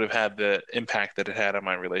things would have had the impact that it had on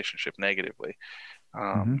my relationship negatively.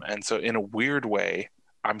 And so in a weird way,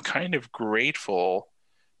 I'm kind of grateful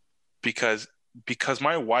because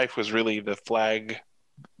my wife was really the flag,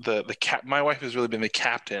 my wife has really been the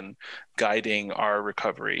captain guiding our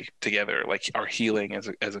recovery together, like our healing as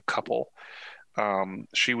a couple.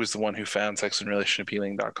 She was the one who found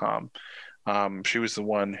sexandrelationshiphealing.com. She was the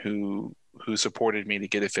one who supported me to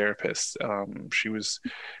get a therapist. She was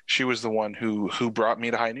the one who brought me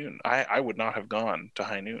to High Noon. I would not have gone to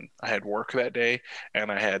High Noon. I had work that day and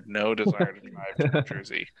I had no desire to drive to New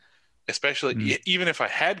Jersey, especially even if I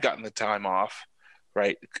had gotten the time off,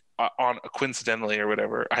 right, coincidentally or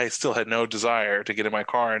whatever, I still had no desire to get in my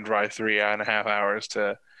car and drive 3.5 hours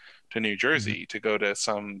to New Jersey to go to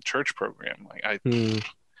some church program.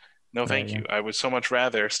 No, thank you. I would so much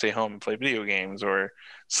rather stay home and play video games or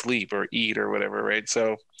sleep or eat or whatever, right?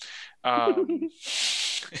 So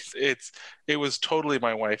it was totally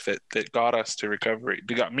my wife that got us to recovery,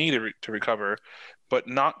 got me to recover, but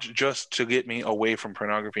not just to get me away from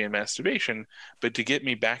pornography and masturbation, but to get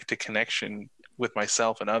me back to connection with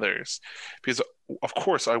myself and others. Because of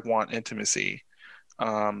course I want intimacy,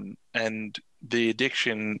 and the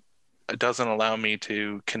addiction doesn't allow me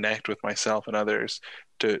to connect with myself and others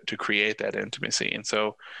to create that intimacy. And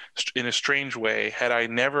so in a strange way, had I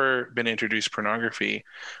never been introduced to pornography,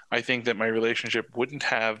 I think that my relationship wouldn't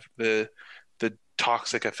have the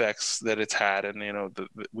toxic effects that it's had, and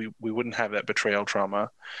we wouldn't have that betrayal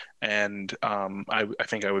trauma, and I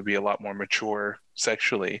think I would be a lot more mature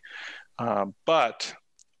sexually, but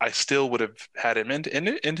I still would have had an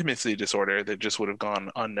intimacy disorder that just would have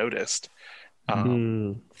gone unnoticed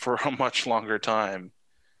for a much longer time,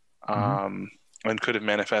 and could have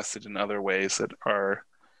manifested in other ways that are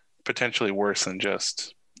potentially worse than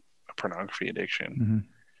just a pornography addiction.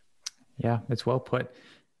 Yeah, it's well put.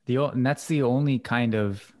 And that's the only kind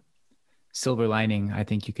of silver lining I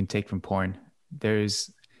think you can take from porn. I've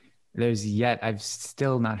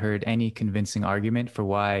still not heard any convincing argument for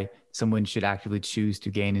why someone should actively choose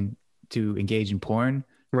to engage in porn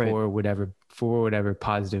for whatever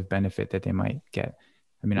positive benefit that they might get.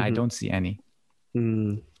 I mean, I don't see any.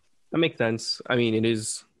 That makes sense. I mean,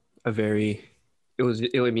 it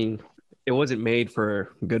wasn't made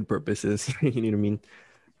for good purposes. You know what I mean?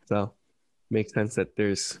 So makes sense that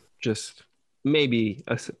there's just maybe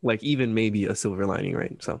a silver lining,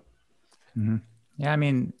 right? So if you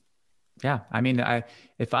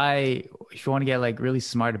want to get like really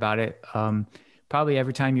smart about it, probably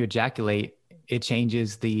every time you ejaculate, it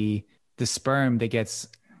changes the sperm that gets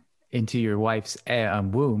into your wife's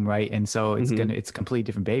womb, right? And so it's a completely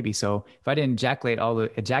different baby. So if I didn't ejaculate all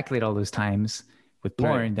those times with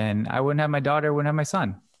porn, then I wouldn't have my daughter, wouldn't have my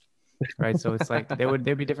son, right? So it's like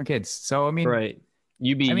they'd be different kids. So I mean, right?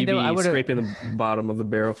 You'd be scraping the bottom of the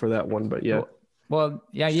barrel for that one, but yeah. Well,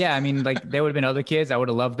 yeah. I mean, like there would have been other kids. I would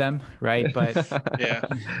have loved them, right? But yeah,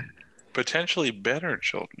 potentially better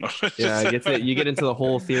children. Yeah, you get into the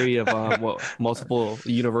whole theory of multiple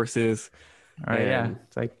universes. All right, yeah,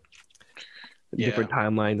 it's like different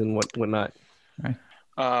timelines and whatnot. Right.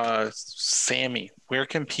 Sammy, where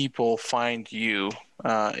can people find you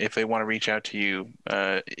if they want to reach out to you?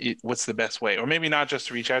 What's the best way? Or maybe not just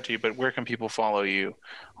to reach out to you, but where can people follow you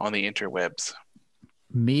on the interwebs?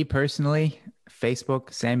 Me personally,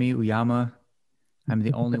 Facebook, Sammy Uyama. I'm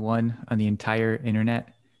the only one on the entire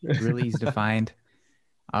internet. It's really easy to find.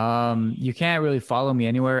 You can't really follow me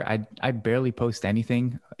anywhere. I barely post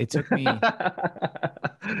anything. It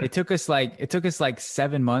took us like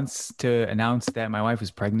 7 months to announce that my wife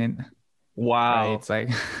was pregnant. Wow. Right? It's like,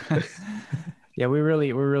 yeah, we're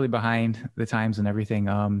really behind the times and everything.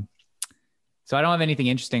 So I don't have anything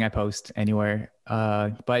interesting I post anywhere.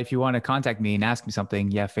 But if you want to contact me and ask me something,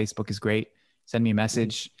 yeah, Facebook is great. Send me a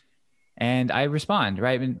message and I respond,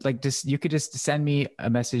 right? And like you could just send me a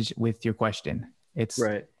message with your question. It's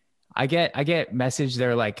right. I get message.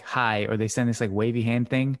 They're like, hi, or they send this like wavy hand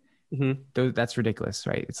thing. That's ridiculous,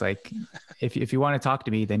 right? It's like, if you want to talk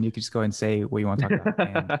to me, then you could just go and say what you want to talk about.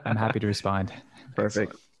 And I'm happy to respond.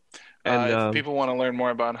 Perfect. And if people want to learn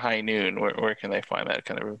more about High Noon, where can they find that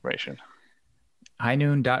kind of information?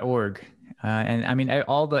 highnoon.org. And I mean,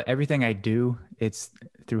 everything I do, it's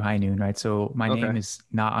through High Noon, right? So my name is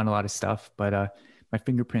not on a lot of stuff, but my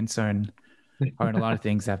fingerprints are in a lot of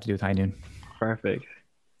things that have to do with High Noon. Perfect.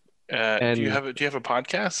 Do you have a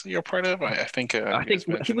podcast that you're part of? I think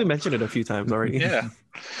we mentioned it a few times already. Yeah.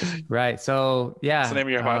 Right. So yeah. What's the name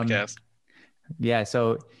of your podcast? Yeah.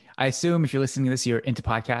 So I assume if you're listening to this, you're into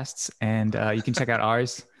podcasts, and you can check out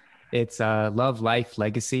ours. It's Love, Life,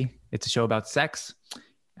 Legacy. It's a show about sex.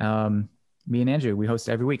 Me and Andrew, we host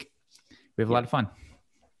every week. We have a lot of fun.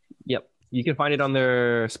 Yep. You can find it on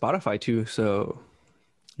their Spotify too. So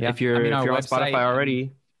if you're on Spotify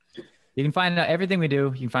already, you can find everything we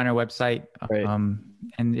do. You can find our website. Right.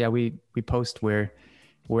 And yeah, we post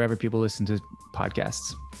wherever people listen to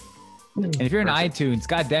podcasts. And if you're in iTunes,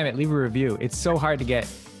 God damn it, leave a review. It's so hard to get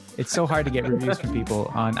reviews from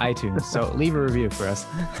people on iTunes. So leave a review for us.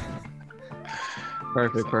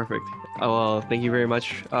 Perfect. Oh, well, thank you very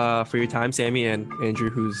much for your time, Sammy and Andrew,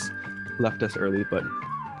 who's left us early, but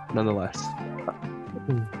nonetheless.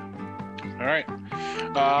 All right.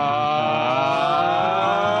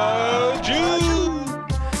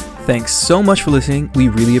 Thanks so much for listening. We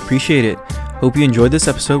really appreciate it. Hope you enjoyed this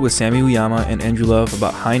episode with Sammy Uyama and Andrew Love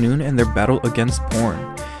about High Noon and their battle against porn.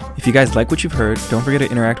 If you guys like what you've heard, don't forget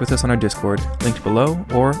to interact with us on our Discord, linked below,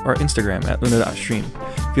 or our Instagram at luna.stream.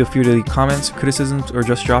 Feel free to leave comments, criticisms, or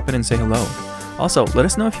just drop in and say hello. Also, let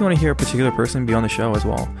us know if you want to hear a particular person be on the show as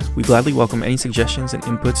well. We gladly welcome any suggestions and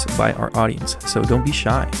inputs by our audience, so don't be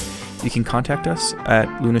shy. You can contact us at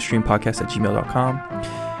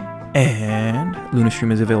lunastreampodcast@gmail.com. And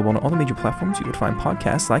Lunastream is available on all the major platforms you would find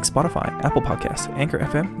podcasts like Spotify, Apple Podcasts, Anchor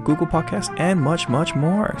FM, Google Podcasts, and much, much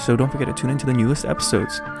more. So don't forget to tune into the newest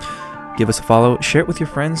episodes. Give us a follow, share it with your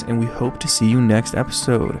friends, and we hope to see you next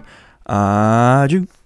episode. Adieu.